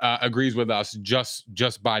agrees with us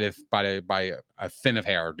just by a thin of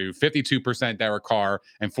hair, dude. 52% Derek Carr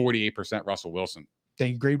and 48% Russell Wilson.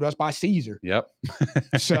 They agreed with us by Caesar. Yep.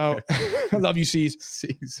 So I love you,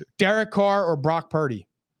 Caesar. Derek Carr or Brock Purdy?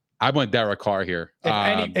 I went Derek Carr here.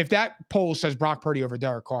 If that poll says Brock Purdy over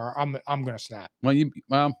Derek Carr, I'm gonna snap. Well,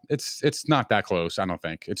 it's not that close. I don't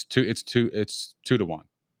think it's 2-1.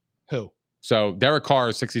 Who? So Derek Carr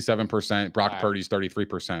is 67%. Brock Purdy's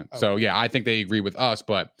 33%. Okay. So yeah, I think they agree with us.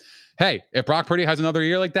 But hey, if Brock Purdy has another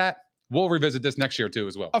year like that, we'll revisit this next year too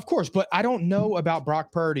as well. Of course, but I don't know about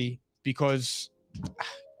Brock Purdy because.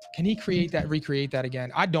 Can he recreate that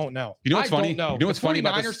again? I don't know. You know what's funny? You know what's funny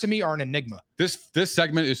about this? 49ers to me are an enigma. This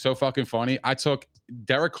segment is so fucking funny. I took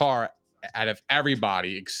Derek Carr out of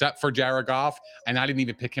everybody except for Jared Goff, and I didn't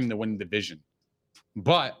even pick him to win the division.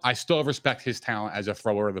 But I still respect his talent as a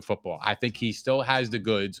thrower of the football. I think he still has the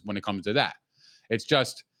goods when it comes to that. It's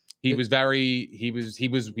just he was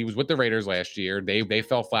with the Raiders last year. They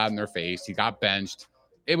fell flat in their face. He got benched.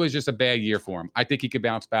 It was just a bad year for him. I think he could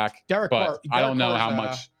bounce back. I don't know how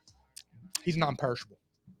much. He's non-perishable.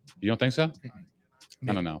 You don't think so?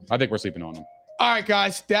 I don't know. I think we're sleeping on him. All right,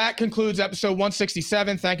 guys. That concludes episode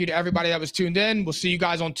 167. Thank you to everybody that was tuned in. We'll see you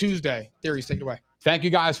guys on Tuesday. Theories, take it away. Thank you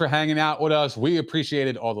guys for hanging out with us. We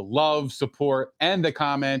appreciated all the love, support, and the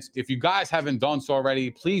comments. If you guys haven't done so already,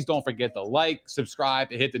 please don't forget to like, subscribe,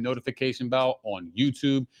 and hit the notification bell on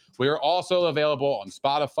YouTube. We are also available on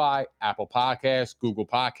Spotify, Apple Podcasts, Google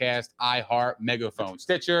Podcasts, iHeart, Megaphone,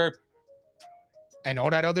 Stitcher, and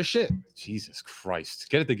all that other shit. Jesus Christ.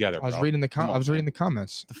 Get it together, bro. I was reading the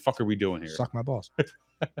comments. What the fuck are we doing here? Suck my balls.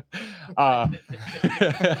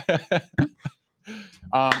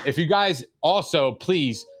 If you guys also,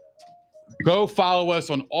 please go follow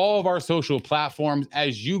us on all of our social platforms,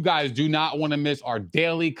 as you guys do not want to miss our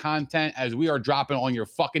daily content, as we are dropping on your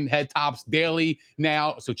fucking head tops daily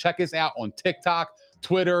now. So check us out on TikTok,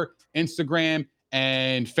 Twitter, Instagram,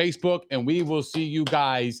 and Facebook. And we will see you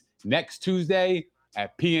guys next Tuesday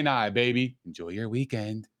at P&I, baby. Enjoy your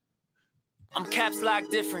weekend. I'm caps lock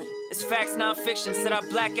different. It's facts, non-fiction. Said I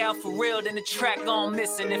black out for real, then the track gone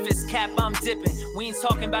missing. If it's cap, I'm dipping. We ain't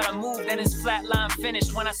talking about a move, then it's flatline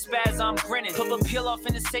finished. When I spaz, I'm grinning. Put a peel off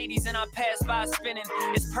in the Sadies and I pass by spinning.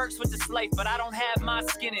 It's perks with this life, but I don't have my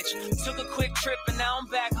skinnage. Took a quick trip and now I'm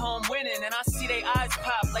back home winning. And I see they eyes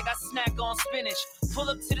pop like I snack on spinach. Pull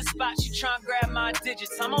up to the spot, she tryna grab my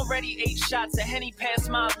digits. I'm already 8 shots, a Henny past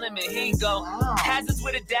my limit. Here you go. Hazards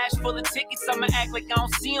with a dash full of tickets. I'ma act like I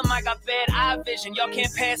don't see them. I got bad eye vision. Y'all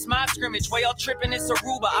can't pass my scrimmage. While y'all tripping, it's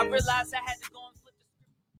Aruba. I realized I had to go.